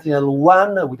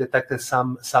Sentinel-1, we detected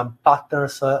some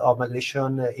patterns of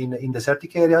migration in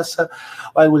desertic areas.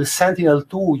 While with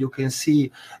Sentinel-2, you can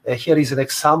see here is an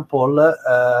example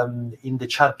in the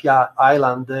Charpia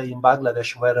Island in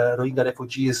Bangladesh, where Rohingya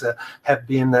refugees have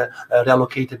been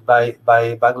reallocated by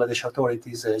Bangladesh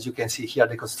authorities. As you can see here,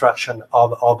 the construction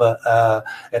of of a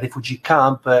refugee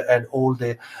camp and all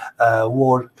the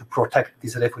work to protect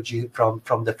these refugees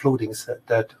from the floodings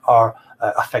that are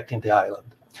affecting the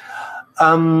island.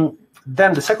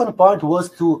 Then the second point was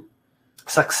to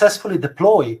successfully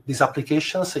deploy these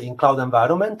applications in cloud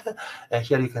environment. And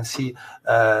here you can see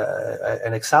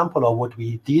an example of what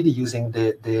we did using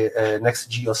the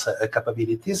NextGEOSS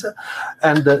capabilities.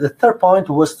 And the third point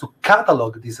was to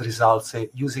catalog these results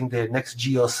using the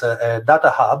NextGEOSS Data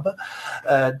Hub.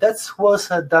 That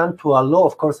was done to allow,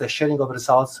 of course, the sharing of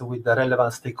results with the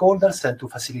relevant stakeholders and to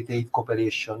facilitate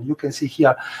cooperation. You can see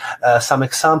here some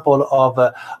example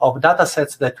of data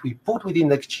sets that we put within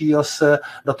NextGEOSS,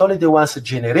 not only the ones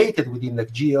generated within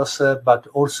NextGEOSS, but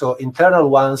also internal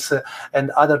ones and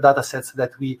other data sets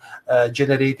that we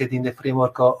generated in the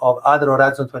framework of other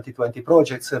Horizon 2020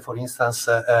 projects, for instance,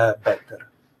 Better.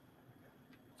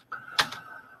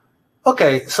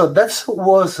 Okay, so that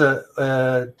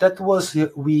was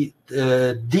we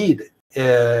did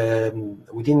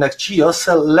within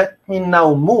NextGEOSS. Let me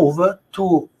now move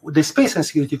to the space and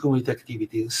security community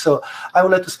activity. So I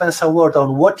would like to spend some word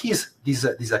on what is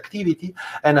this activity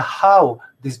and how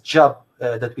this job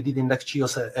that we did in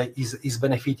NextGEOSS is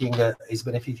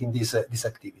benefiting this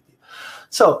activity.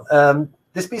 So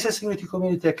the space and security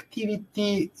community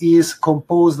activity is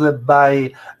composed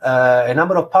by a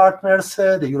number of partners,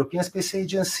 the European Space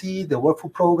Agency, the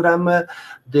Workfood Program,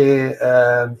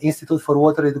 the Institute for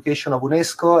Water Education of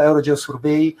UNESCO, EuroGEO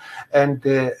Survey, and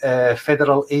the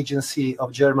Federal Agency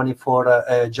of Germany for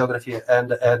Geography and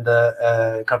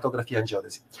Cartography and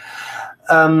Geodesy.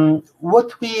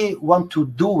 What we want to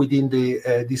do within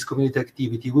this community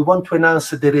activity, we want to enhance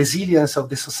the resilience of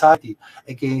the society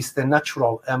against the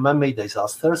natural and man-made disasters,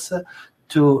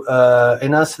 to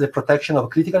enhance the protection of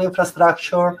critical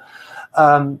infrastructure,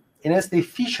 enhance the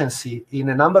efficiency in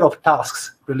a number of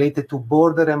tasks related to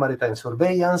border and maritime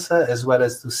surveillance, as well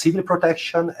as to civil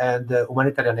protection and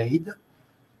humanitarian aid.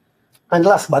 And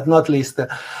last but not least, to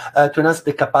enhance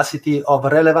the capacity of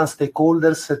relevant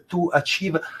stakeholders to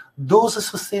achieve those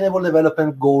sustainable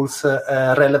development goals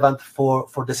relevant for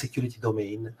the security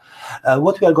domain.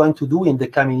 What we are going to do in the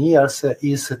coming years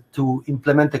is to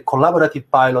implement a collaborative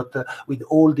pilot with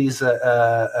all these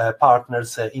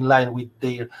partners in line with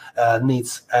their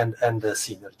needs and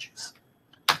synergies.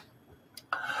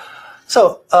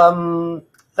 So,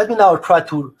 let me now try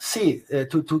to see,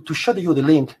 to show you the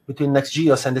link between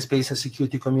NextGEOSS and the space and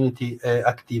security community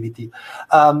activity.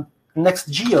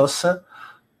 NextGEOSS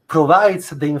provides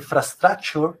the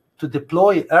infrastructure to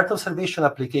deploy Earth observation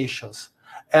applications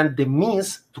and the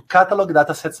means to catalog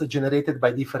datasets generated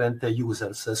by different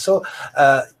users. So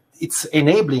it's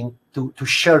enabling to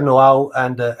share know-how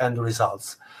and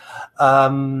results. A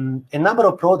number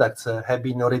of products have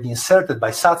been already inserted by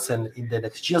SATSEN in the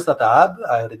NextGEOSS Data Hub.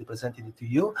 I already presented it to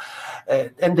you.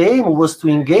 And the aim was to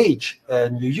engage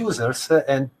new users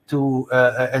and new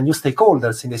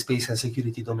stakeholders in the space and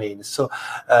security domain. So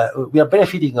we are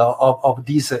benefiting of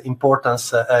this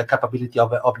importance capability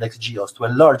of NextGEOSS to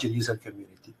enlarge the user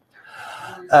community.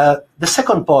 The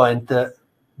second point,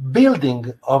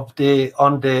 building on the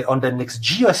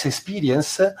NextGEOSS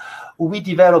experience, we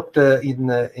developed in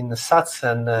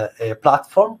SATSEN a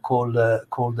platform called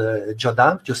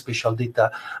GeoDAM, Geospatial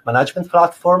Data Management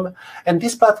Platform, and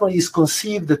this platform is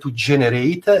conceived to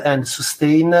generate and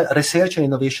sustain research and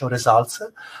innovation results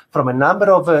from a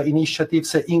number of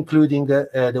initiatives, including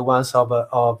the ones of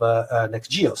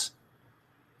NextGEOSS.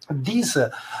 This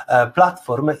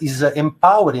platform is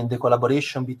empowering the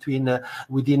collaboration within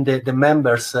the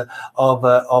members of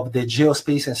the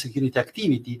geospace and security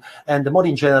activity, and more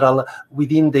in general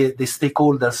within the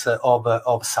stakeholders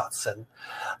of SATSEN.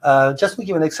 Just to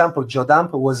give an example,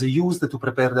 GeoDAMP was used to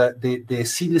prepare the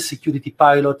civil security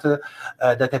pilot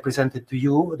that I presented to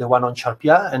you, the one on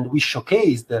Charpia, and we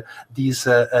showcased this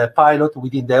pilot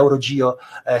within the EuroGEO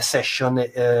session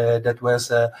that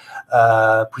was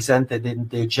presented in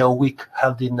the Geo Week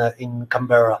held in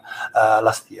Canberra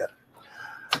last year.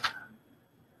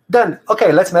 Then,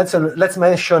 okay, let's mention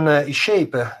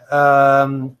eShape.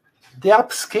 The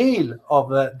upscale of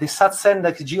the SATSEN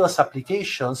NextGEOSS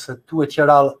applications to a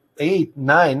TRL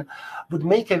 8-9 would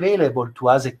make available to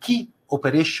us a key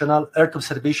operational Earth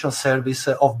observation service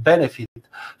of benefit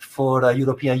for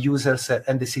European users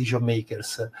and decision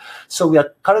makers. So we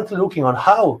are currently looking on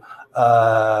how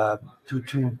to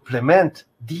implement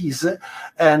these,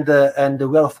 and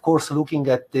we are of course looking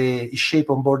at the eShape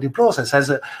onboarding process,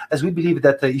 as we believe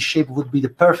that eShape would be the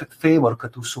perfect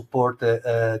framework to support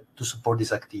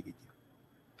this activity.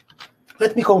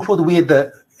 Let me conclude with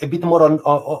a bit more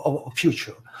on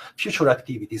future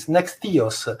activities.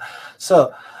 NextGEOSS.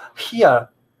 So here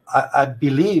I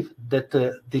believe that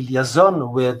the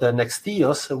liaison with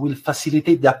NextGEOSS will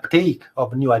facilitate the uptake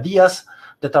of new ideas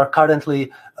that are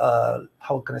currently,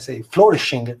 how can I say,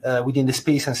 flourishing within the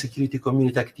space and security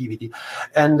community activity,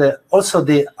 and also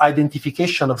the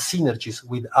identification of synergies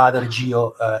with other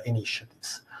GEO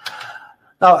initiatives.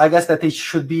 Now, I guess that it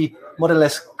should be more or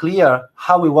less clear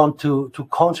how we want to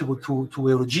contribute to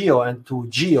EuroGEO and to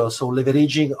GEO, so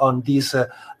leveraging on this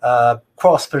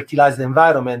cross-fertilized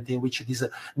environment in which these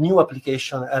new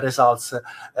application results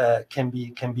can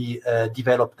be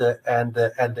developed and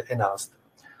enhanced.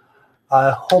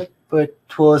 I hope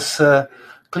it was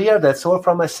clear. That's all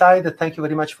from my side. Thank you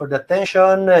very much for the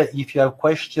attention. If you have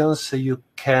questions, you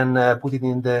can put it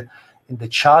in the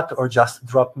chat or just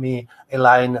drop me a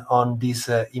line on this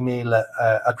email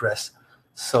address.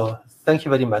 So thank you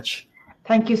very much.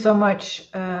 Thank you so much,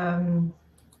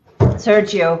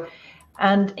 Sergio.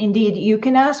 And indeed, you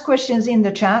can ask questions in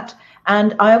the chat,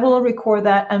 and I will record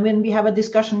that. And when we have a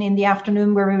discussion in the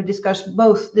afternoon where we discuss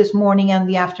both this morning and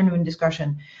the afternoon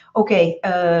discussion. Okay,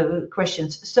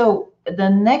 questions. So the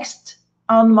next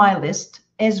on my list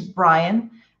is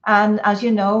Brian. And as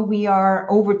you know, we are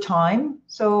over time.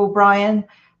 So Brian,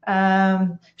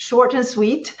 short and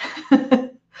sweet.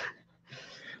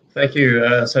 Thank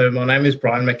you. So my name is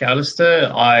Brian McAllister.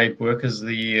 I work as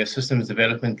the Systems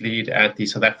Development Lead at the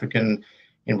South African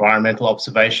Environmental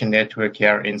Observation Network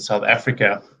here in South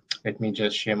Africa. Let me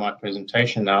just share my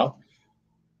presentation now.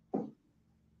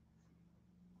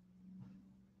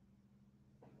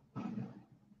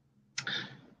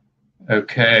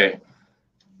 Okay.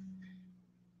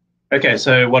 Okay,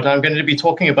 so what I'm going to be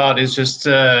talking about is just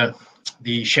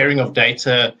the sharing of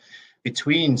data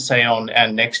between SAON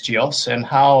and NextGEOSS and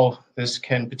how this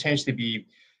can potentially be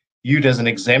viewed as an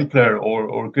exemplar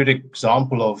or a good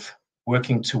example of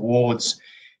working towards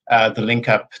the link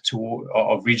up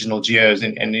of regional geos,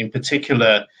 and in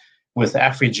particular with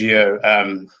AfriGeo,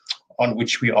 on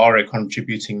which we are a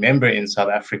contributing member in South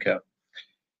Africa.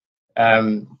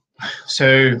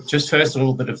 So just first a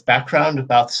little bit of background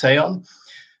about SAON.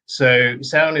 So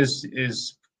SAON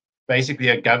is basically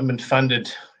a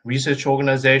government-funded research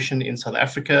organization in South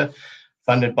Africa,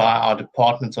 funded by our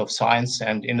Department of Science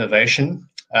and Innovation.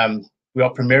 We are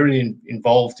primarily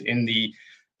involved in the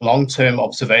long-term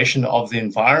observation of the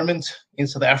environment in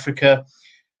South Africa,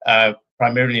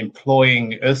 primarily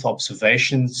employing Earth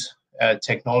observations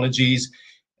technologies,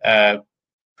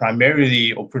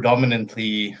 primarily or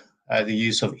predominantly the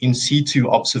use of in situ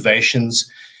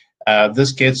observations.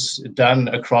 This gets done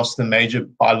across the major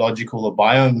biological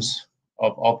biomes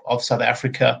of South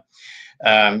Africa,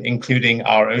 including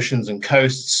our oceans and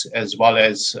coasts, as well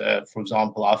as, for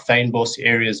example, our fynbos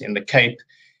areas in the Cape,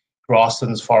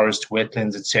 grasslands, forest,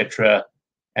 wetlands, etc.,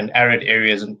 and arid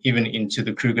areas, and even into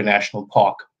the Kruger National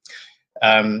Park.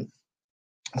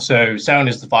 So SAON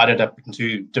is divided up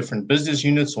into different business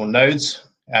units or nodes,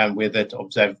 where that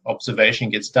observation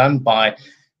gets done by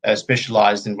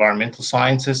specialized environmental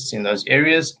scientists in those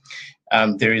areas.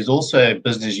 There is also a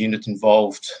business unit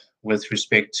involved with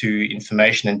respect to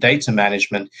information and data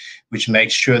management, which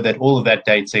makes sure that all of that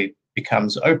data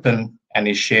becomes open and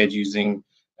is shared using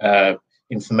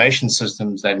information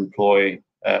systems that employ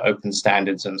open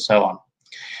standards and so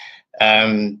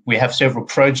on. We have several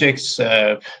projects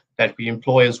that we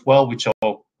employ as well, which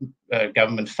are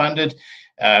government funded,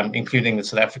 including the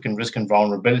South African Risk and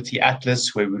Vulnerability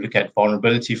Atlas, where we look at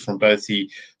vulnerability from both the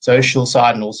social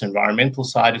side and also environmental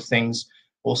side of things.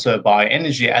 Also a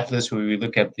Bioenergy Atlas, where we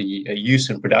look at the use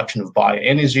and production of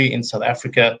bioenergy in South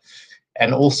Africa,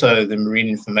 and also the Marine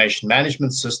Information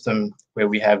Management System, where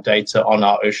we have data on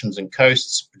our oceans and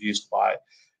coasts produced by,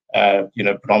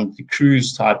 predominantly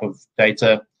cruise type of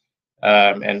data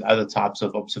and other types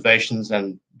of observations.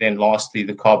 And then lastly,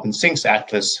 the Carbon Sinks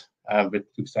Atlas, which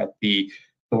looks at the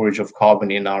storage of carbon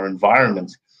in our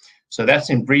environment. So that's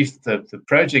in brief the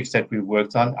projects that we've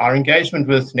worked on. Our engagement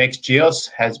with NextGEOSS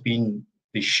has been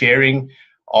the sharing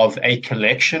of a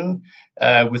collection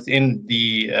within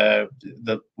the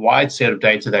wide set of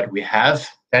data that we have.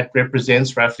 That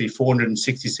represents roughly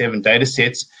 467 data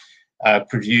sets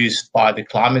produced by the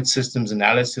Climate Systems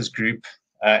Analysis Group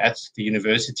at the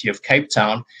University of Cape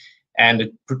Town. And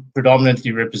it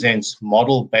predominantly represents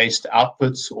model-based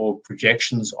outputs or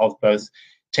projections of both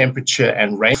temperature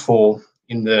and rainfall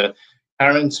in the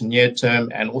current, near term,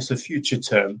 and also future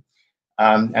term.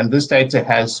 And this data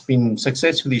has been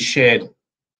successfully shared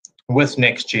with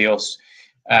NextGEOSS.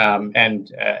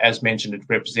 And as mentioned, it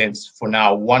represents for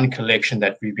now one collection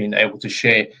that we've been able to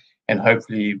share, and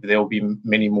hopefully there will be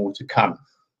many more to come.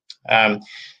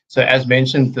 So as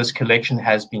mentioned, this collection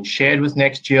has been shared with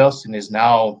NextGEOSS and is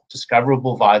now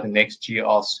discoverable via the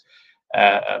NextGEOSS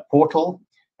portal,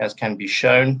 as can be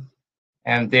shown.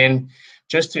 And then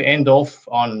just to end off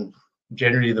on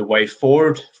generally the way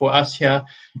forward for us here,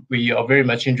 we are very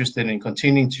much interested in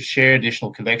continuing to share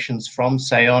additional collections from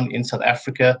SAON in South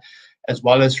Africa, as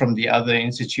well as from the other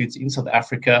institutes in South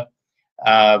Africa.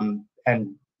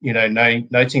 And you know,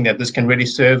 noting that this can really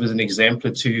serve as an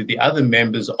exemplar to the other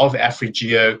members of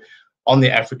AfriGEO on the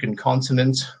African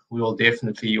continent. We will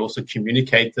definitely also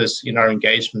communicate this in our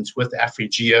engagements with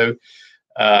AfriGEO,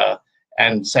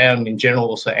 and SAON in general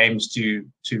also aims to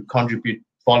contribute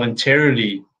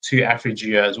voluntarily to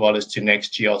AfriGEO as well as to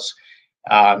NextGEOSS,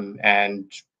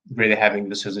 and really having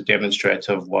this as a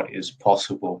demonstrator of what is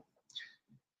possible.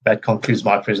 That concludes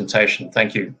my presentation.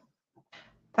 Thank you.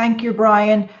 Thank you,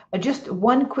 Brian. Just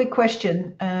one quick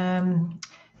question.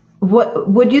 What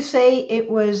would you say it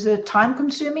was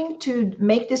time-consuming to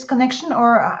make this connection,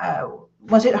 or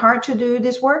was it hard to do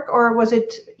this work, or was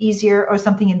it easier, or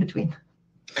something in between?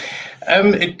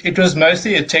 It was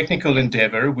mostly a technical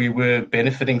endeavor. We were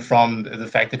benefiting from the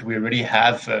fact that we already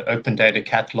have an open data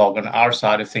catalog on our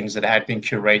side of things that had been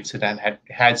curated and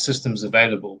had systems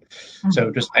available. Mm-hmm. So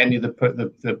it was mainly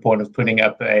the point of putting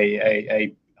up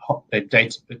a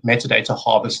metadata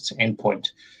harvest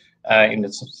endpoint in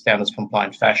its standards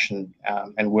compliant fashion,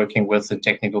 and working with the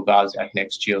technical guys at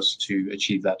NextGEOSS to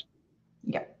achieve that.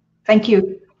 Yeah, thank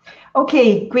you.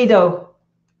 Okay, Guido.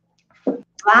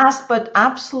 Last but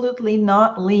absolutely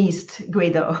not least,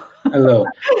 Guido. Hello.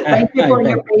 Thank you for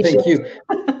your patience. Thank you.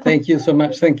 Thank you so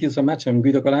much. Thank you so much. I'm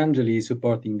Guido Colangeli,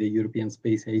 supporting the European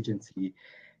Space Agency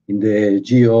in the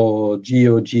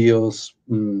GEOS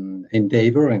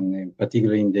endeavor, and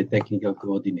particularly in the technical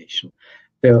coordination.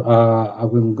 So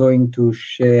I'm going to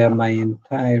share my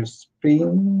entire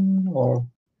screen, or?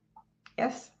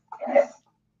 Yes.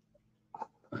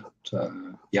 But,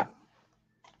 yeah,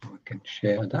 I can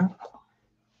share that.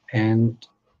 And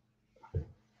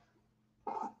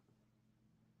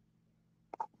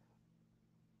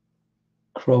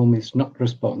Chrome is not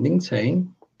responding,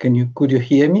 saying, could you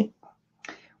hear me?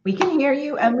 We can hear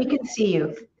you and we can see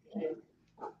you.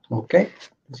 Okay,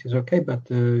 this is okay, but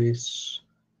it's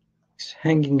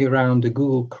hanging around. The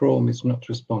Google Chrome is not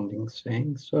responding,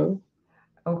 saying so.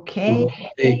 Okay. We'll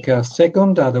take a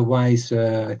second, otherwise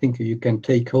I think you can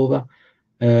take over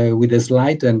with a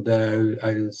slide, and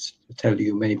I'll tell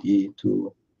you maybe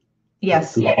to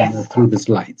through the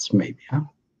slides, maybe. Huh?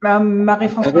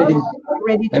 Marie-Francoise,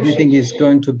 ready to everything is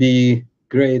going to be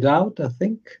grayed out, I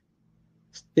think.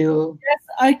 Still. Yes,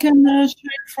 I can share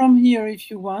it from here if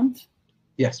you want.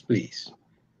 Yes, please.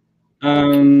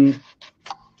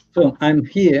 So I'm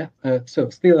here. So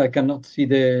still I cannot see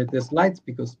the slides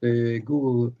because the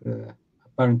Google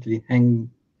apparently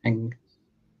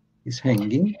is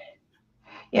hanging.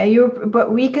 Yeah,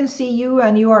 but we can see you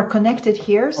and you are connected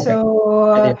here. Okay.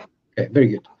 So okay, very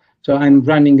good. So I'm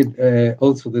running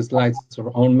also the slides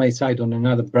on my side on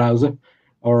another browser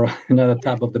or another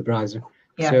tab of the browser.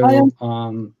 Yeah. So I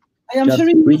am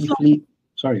sharing briefly.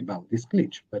 Sorry about this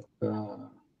glitch, but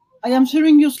I am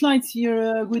sharing your slides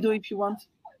here, Guido, if you want.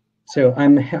 So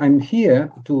I'm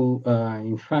here to,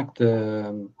 in fact,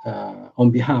 on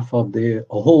behalf of the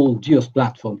whole GEOSS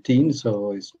platform team.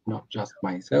 So it's not just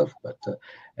myself, but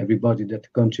everybody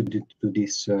that contributed to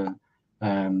this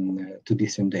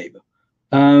endeavor.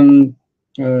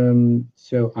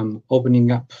 So I'm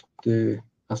opening up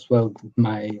as well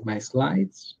my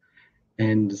slides,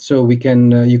 and so we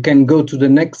can you can go to the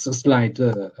next slide,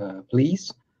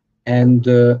 please,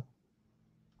 and.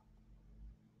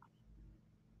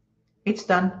 It's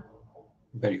done.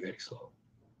 Very, very slow.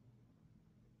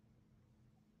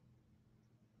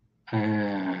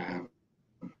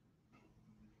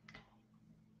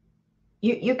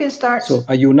 You can start. So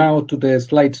are you now to the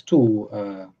slide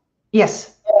 2?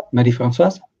 Yes.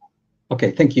 Marie-Francoise?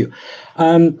 Okay, thank you.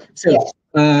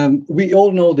 We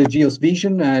all know the GEOSS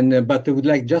vision, but I would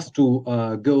like just to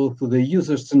go through the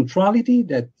user centrality.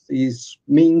 That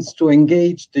means to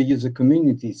engage the user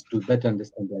communities to better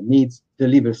understand their needs,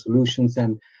 deliver solutions,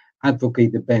 and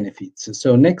advocate the benefits.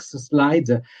 So next slide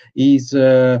is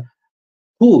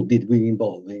who did we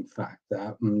involve, in fact.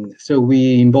 So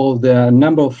we involved a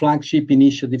number of flagship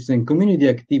initiatives and community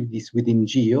activities within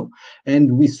GEO,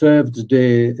 and we served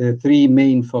the 3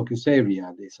 main focus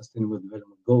areas: the Sustainable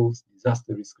Development Goals,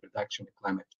 disaster risk reduction, and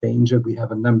climate change. We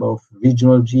have a number of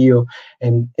regional GEO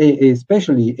and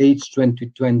especially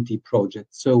H2020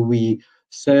 projects. So we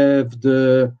served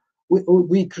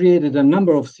we created a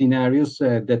number of scenarios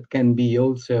that can be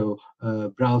also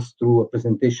browsed through a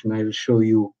presentation. I'll show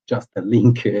you just a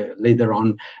link later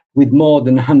on with more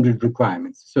than 100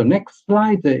 requirements. So next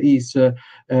slide is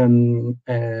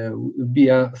be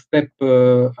a step.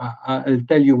 I'll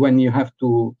tell you when you have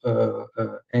to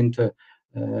enter,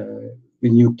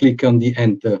 when you click on the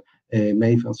enter.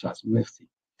 Marie-Francoise, merci.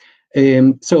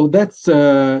 So that's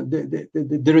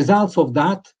the results of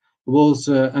that was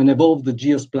an evolved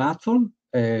GEOSS platform,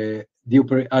 an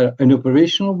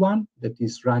operational one that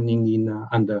is running in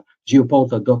under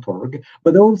geoportal.org,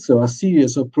 but also a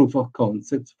series of proof of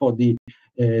concepts for the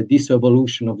this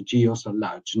evolution of GEOSS at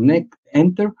large.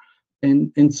 Enter,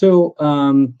 and so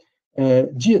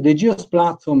the GEOSS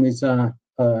platform is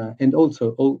and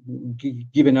also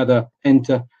give another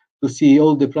enter to see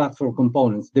all the platform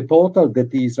components. The portal,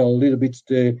 that is a little bit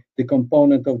the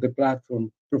component of the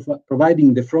platform,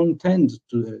 providing the front end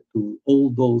to all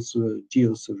those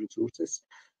GEOSS resources.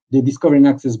 The Discovery and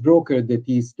Access Broker, that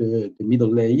is the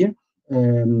middle layer,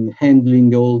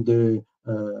 handling all the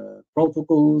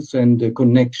protocols and the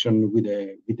connection with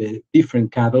the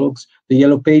different catalogs. The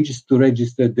yellow pages to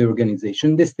register the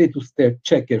organization. The status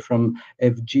checker from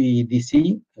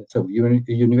FGDC, so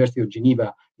University of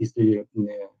Geneva, is the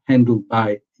handled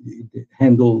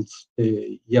handles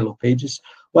the yellow pages,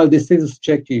 while the status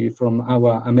checker from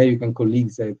our American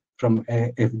colleagues from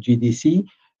FGDC,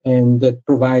 and that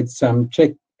provides some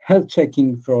health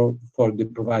checking for the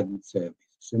provided service.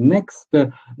 So next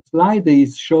slide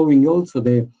is showing also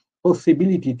the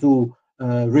possibility to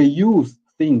reuse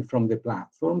things from the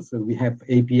platform. So we have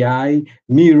API,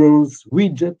 mirrors,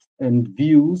 widgets, and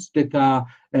views that are,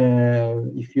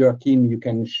 if you are keen, you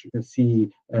can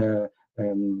see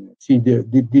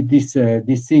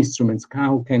these instruments,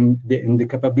 how can and the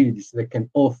capabilities they can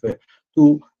offer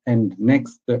to, and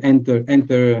next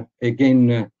enter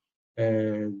again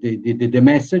the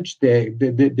message,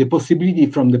 the possibility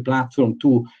from the platform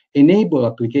to enable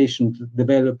application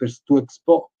developers to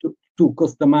export, to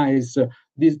customize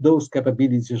those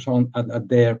capabilities at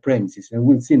their premises. And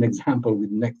we'll see an example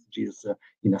with NextGEOSS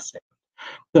in a second.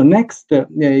 So next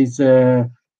is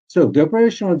so the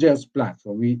operational GEOSS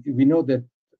platform. We know that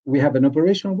we have an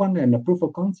operational one and a proof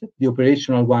of concept. The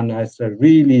operational one has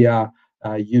really a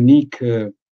unique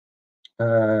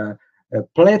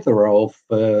plethora of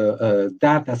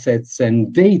data sets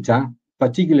and data,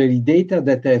 particularly data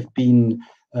that have been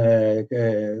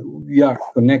we are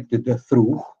connected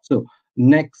through. So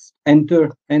next,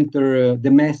 enter the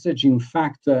message. In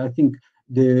fact, I think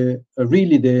the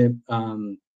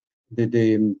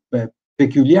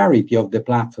peculiarity of the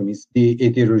platform is the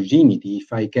heterogeneity.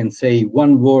 If I can say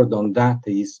one word on that,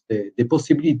 is the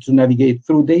possibility to navigate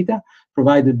through data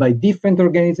provided by different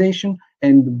organizations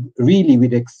and really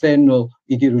with external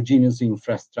heterogeneous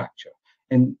infrastructure.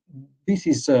 And this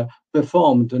is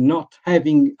performed not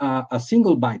having a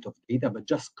single byte of data, but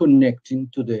just connecting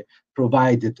to the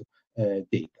provided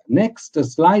data. Next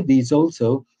slide is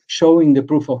also showing the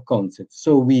proof of concept.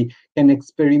 So we can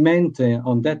experiment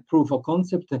on that proof of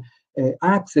concept,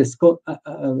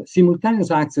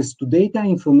 simultaneous access to data,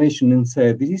 information, and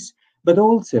services, but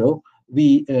also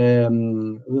we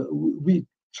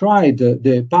tried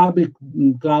the public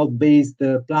cloud-based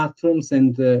platforms,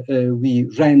 and we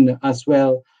ran as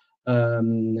well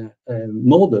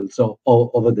models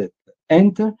over the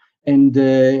enter, and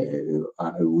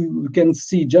we can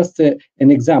see just an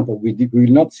example. We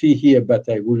will not see here, but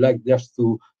I would like just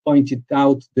to point it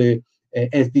out, the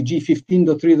SDG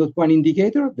 15.3.1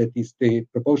 indicator, that is the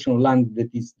proportional land that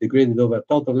is degraded over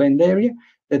total land area,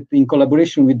 that in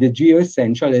collaboration with the GEO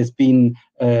Essential has been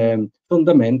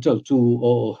fundamental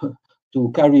to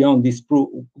carry on this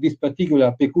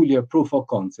particular peculiar proof of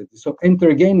concept. So enter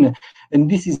again, and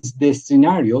this is the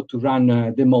scenario to run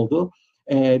the model.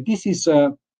 This is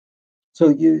so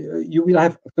you will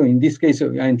have, so in this case,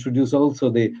 I introduce also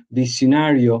the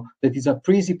scenario that is a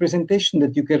presentation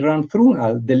that you can run through.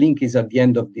 The link is at the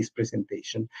end of this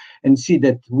presentation, and see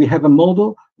that we have a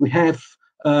model. We have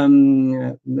a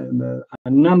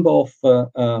number of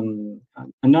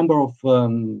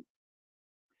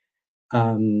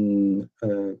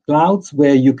clouds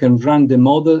where you can run the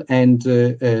model, and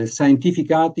scientific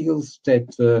articles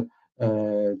that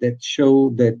that show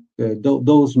that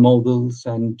those models,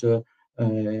 and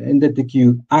that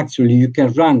you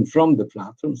can run from the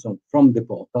platform, so from the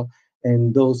portal,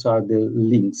 and those are the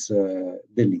links.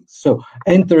 So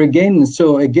enter again.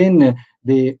 So again,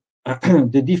 the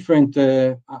different,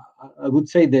 I would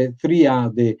say the three are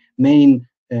the main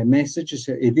messages: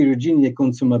 heterogeneity and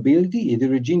consumability.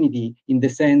 Heterogeneity in the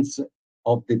sense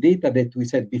of the data that we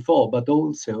said before, but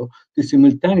also to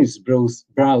simultaneously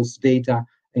browse data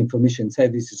information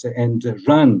services and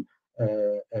run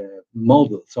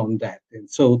models on that. And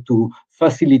so to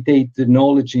facilitate the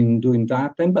knowledge in doing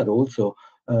that, but also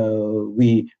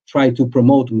we try to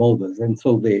promote models, and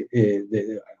so the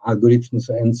algorithms,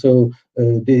 and so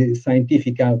the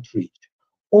scientific outreach.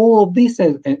 All of this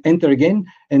enter again,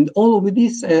 and all of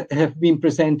this have been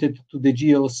presented to the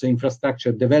GEOSS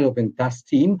infrastructure development task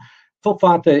team for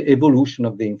further evolution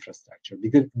of the infrastructure,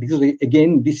 because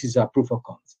again, this is a proof of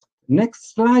concept.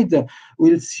 Next slide,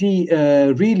 we'll see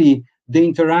really the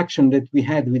interaction that we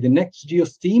had with the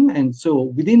NextGEOSS team. And so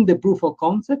within the proof of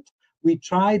concept, we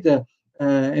tried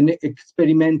and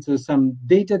experiment some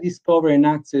data discovery and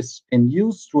access and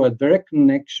use through a direct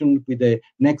connection with the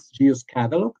NextGEOSS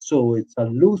catalog. So it's a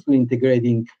loosely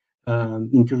integrated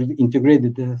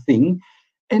thing.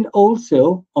 And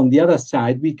also, on the other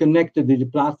side, we connected the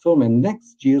platform and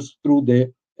NextGEOSS through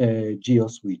the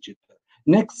GEOSS widget.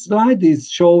 Next slide is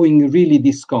showing really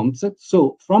this concept.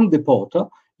 So from the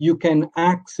portal, you can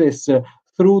access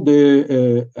through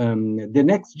the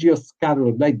NextGEOSS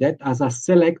catalog like that as a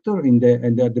selector and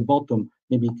at the bottom.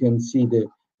 Maybe you can see the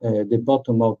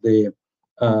bottom of the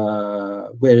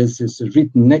where is this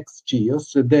written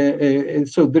NextGEOSS.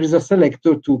 So there is a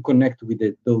selector to connect with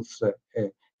those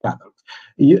catalogs.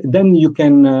 Then you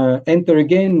can enter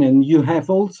again, and you have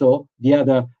also the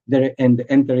other there, and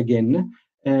enter again.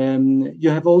 You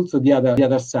have also the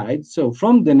other side. So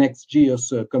from the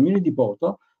NextGEOSS community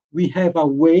portal, we have a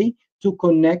way to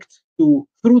connect through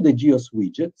the GEOSS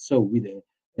widget, so with the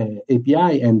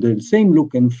API and the same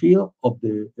look and feel of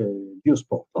the GEOSS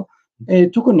portal,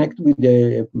 to connect with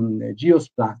the GEOSS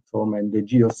platform and the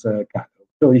GEOSS catalog.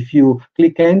 So if you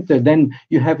click enter, then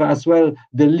you have as well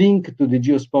the link to the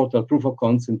GEOSS portal proof of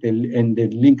concept and the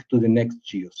link to the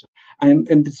NextGEOSS. And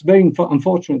it's very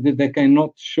unfortunate that I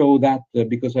cannot show that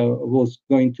because I was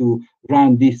going to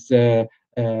run this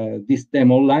this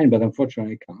demo online, but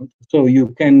unfortunately I can't. So you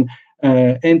can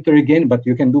enter again, but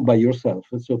you can do by yourself.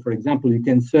 So for example, you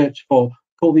can search for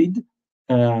COVID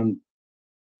on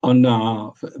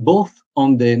both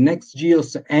on the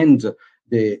NextGEOSS and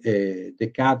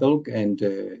the catalog and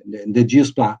the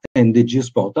GEOSS and the GEOSS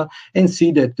portal, and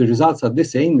see that the results are the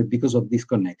same because of this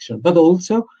connection. But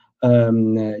also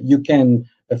you can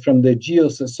from the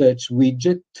GEOSS search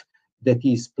widget that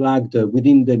is plugged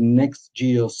within the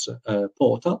NextGEOSS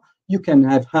portal, you can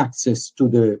have access to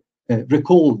the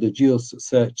recall the GEOSS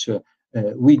search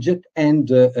widget and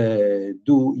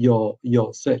do your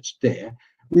search there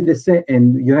with the same,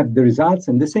 and you have the results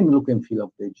and the same look and feel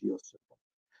of the GEOSS.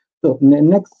 So the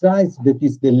next slide, that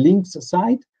is the links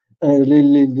side. The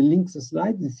links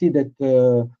slide, you see that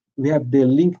we have the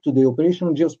link to the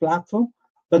operational GEOSS platform,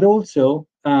 but also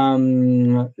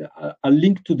a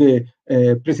link to the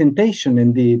presentation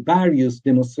and the various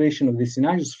demonstration of the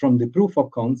scenarios from the proof of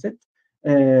concept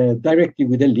directly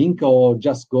with a link, or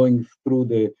just going through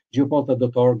the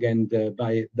geoportal.org and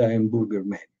by the Hamburger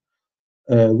menu.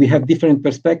 We have different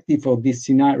perspective of this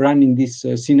running these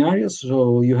scenarios.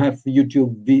 So you have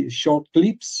YouTube short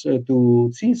clips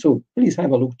to see. So please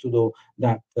have a look to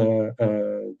that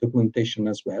documentation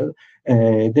as well.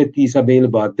 That is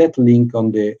available at that link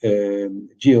on the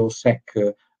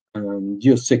GEOSEC,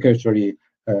 GEOSS Secretary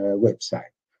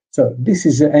website. So this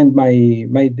is and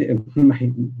my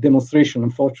demonstration,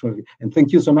 unfortunately. And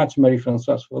thank you so much,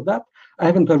 Marie-Francoise, for that. I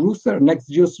haven't a rooster,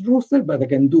 NextGEOSS rooster, but I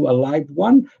can do a live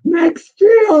one.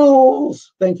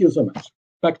 NextGEOSS! Thank you so much.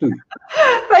 Back to you.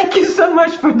 Thank you so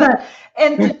much for that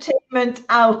entertainment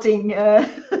outing. Wonderful.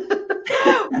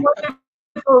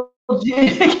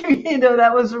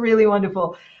 That was really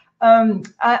wonderful.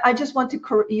 I just want to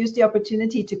use the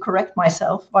opportunity to correct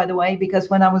myself, by the way, because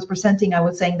when I was presenting, I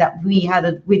was saying that we had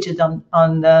a widget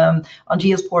on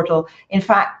GEOSS portal. In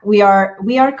fact, we are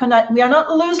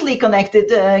not loosely connected,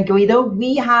 Guido.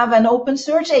 We have an open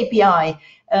search API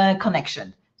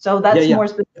connection. So that's more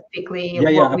specifically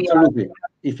what we absolutely. are.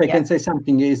 If I can say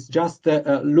something, it's just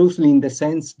loosely in the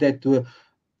sense that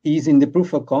is in the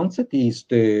proof of concept, is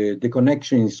the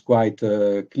connection is quite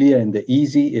clear and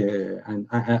easy, and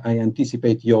I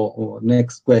anticipate your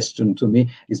next question to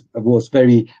me was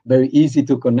very easy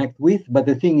to connect with. But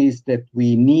the thing is that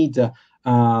we need a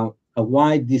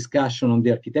wide discussion on the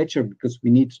architecture, because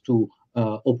we need to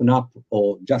open up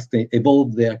or just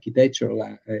evolve the architecture,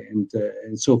 and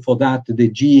so for that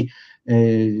the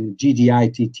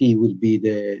GDITT will be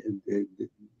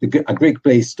a great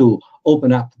place to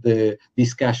open up the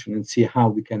discussion and see how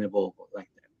we can evolve like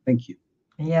that. Thank you.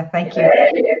 Yeah, thank you.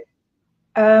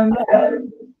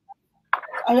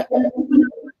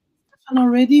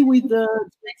 already with the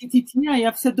ITTT. I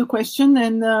have set the question,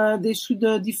 and they should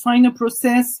define a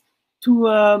process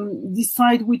to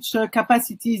decide which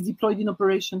capacity is deployed in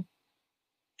operation.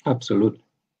 Absolutely.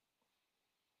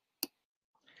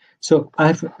 So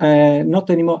I've not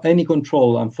anymore any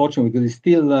control, unfortunately, because it's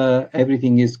still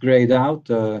everything is grayed out.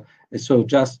 So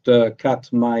just cut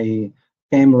my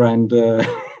camera and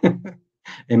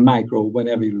and micro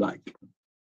whenever you like.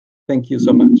 Thank you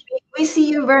so much. We see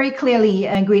you very clearly,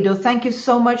 Guido. Thank you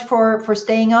so much for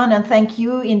staying on, and thank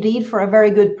you indeed for a very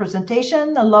good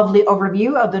presentation, a lovely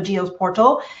overview of the GEOSS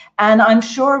portal. And I'm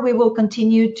sure we will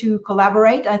continue to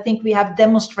collaborate. I think we have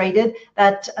demonstrated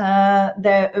that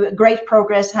the great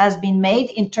progress has been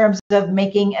made in terms of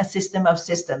making a system of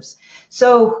systems.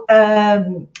 So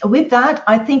with that,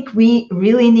 I think we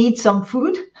really need some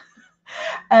food.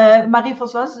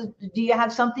 Marie-Francoise, do you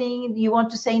have something you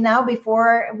want to say now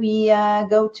before we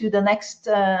go to the next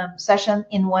session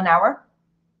in 1 hour?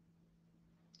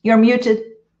 You're muted.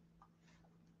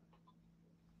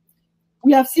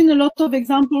 We have seen a lot of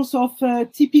examples of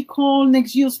typical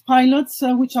NextGEOSS pilots,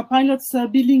 which are pilots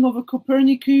building over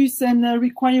Copernicus and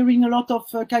requiring a lot of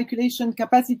calculation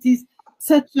capacities,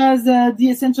 such as the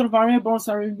essential variables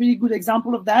are a really good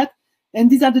example of that. And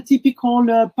these are the typical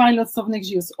pilots of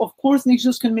NextGEOSS. Of course,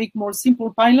 NextGEOSS can make more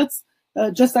simple pilots,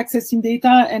 just accessing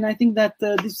data, and I think that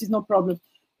this is no problem.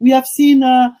 We have seen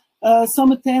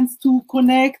some attempts to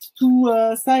connect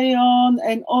to SCION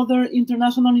and other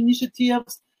international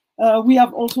initiatives. We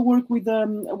have also worked with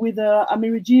EuroGEO,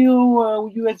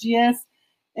 USGS,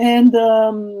 and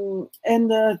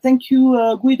thank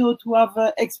you, Guido, to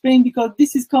have explained, because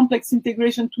this is complex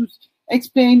integration, to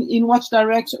explain in which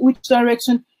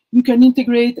direction you can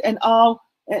integrate and how,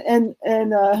 and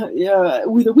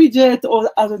with a widget or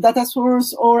as a data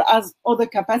source or as other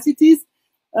capacities.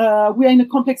 We are in a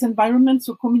complex environment,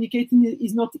 so communicating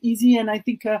is not easy, and I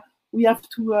think we have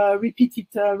to repeat it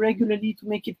regularly to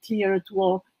make it clear to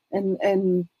all.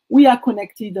 And we are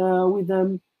connected with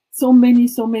so many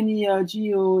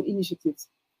GEO initiatives.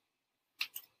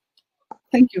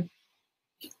 Thank you.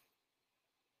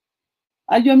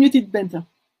 Are you muted, Bente?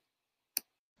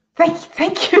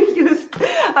 Thank you, Just.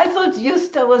 I thought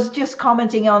Just was just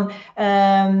commenting on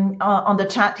the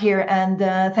chat here, and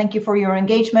thank you for your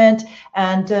engagement.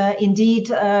 And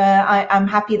indeed, I'm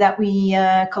happy that we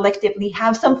collectively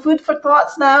have some food for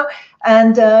thoughts now,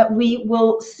 and we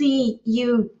will see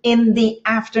you in the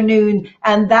afternoon,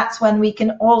 and that's when we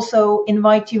can also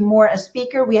invite you more as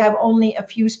speaker. We have only a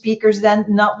few speakers then,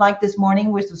 not like this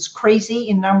morning, which was crazy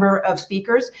in number of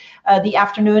speakers. The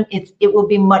afternoon, it will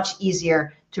be much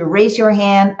easier to raise your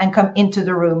hand and come into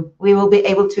the room. We will be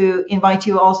able to invite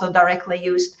you also directly,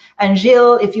 Just. And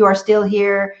Gilles, if you are still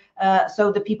here,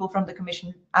 so the people from the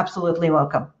commission, absolutely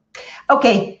welcome.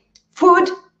 Okay, food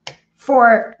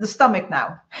for the stomach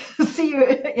now. See you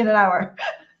in an hour.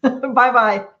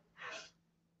 Bye-bye.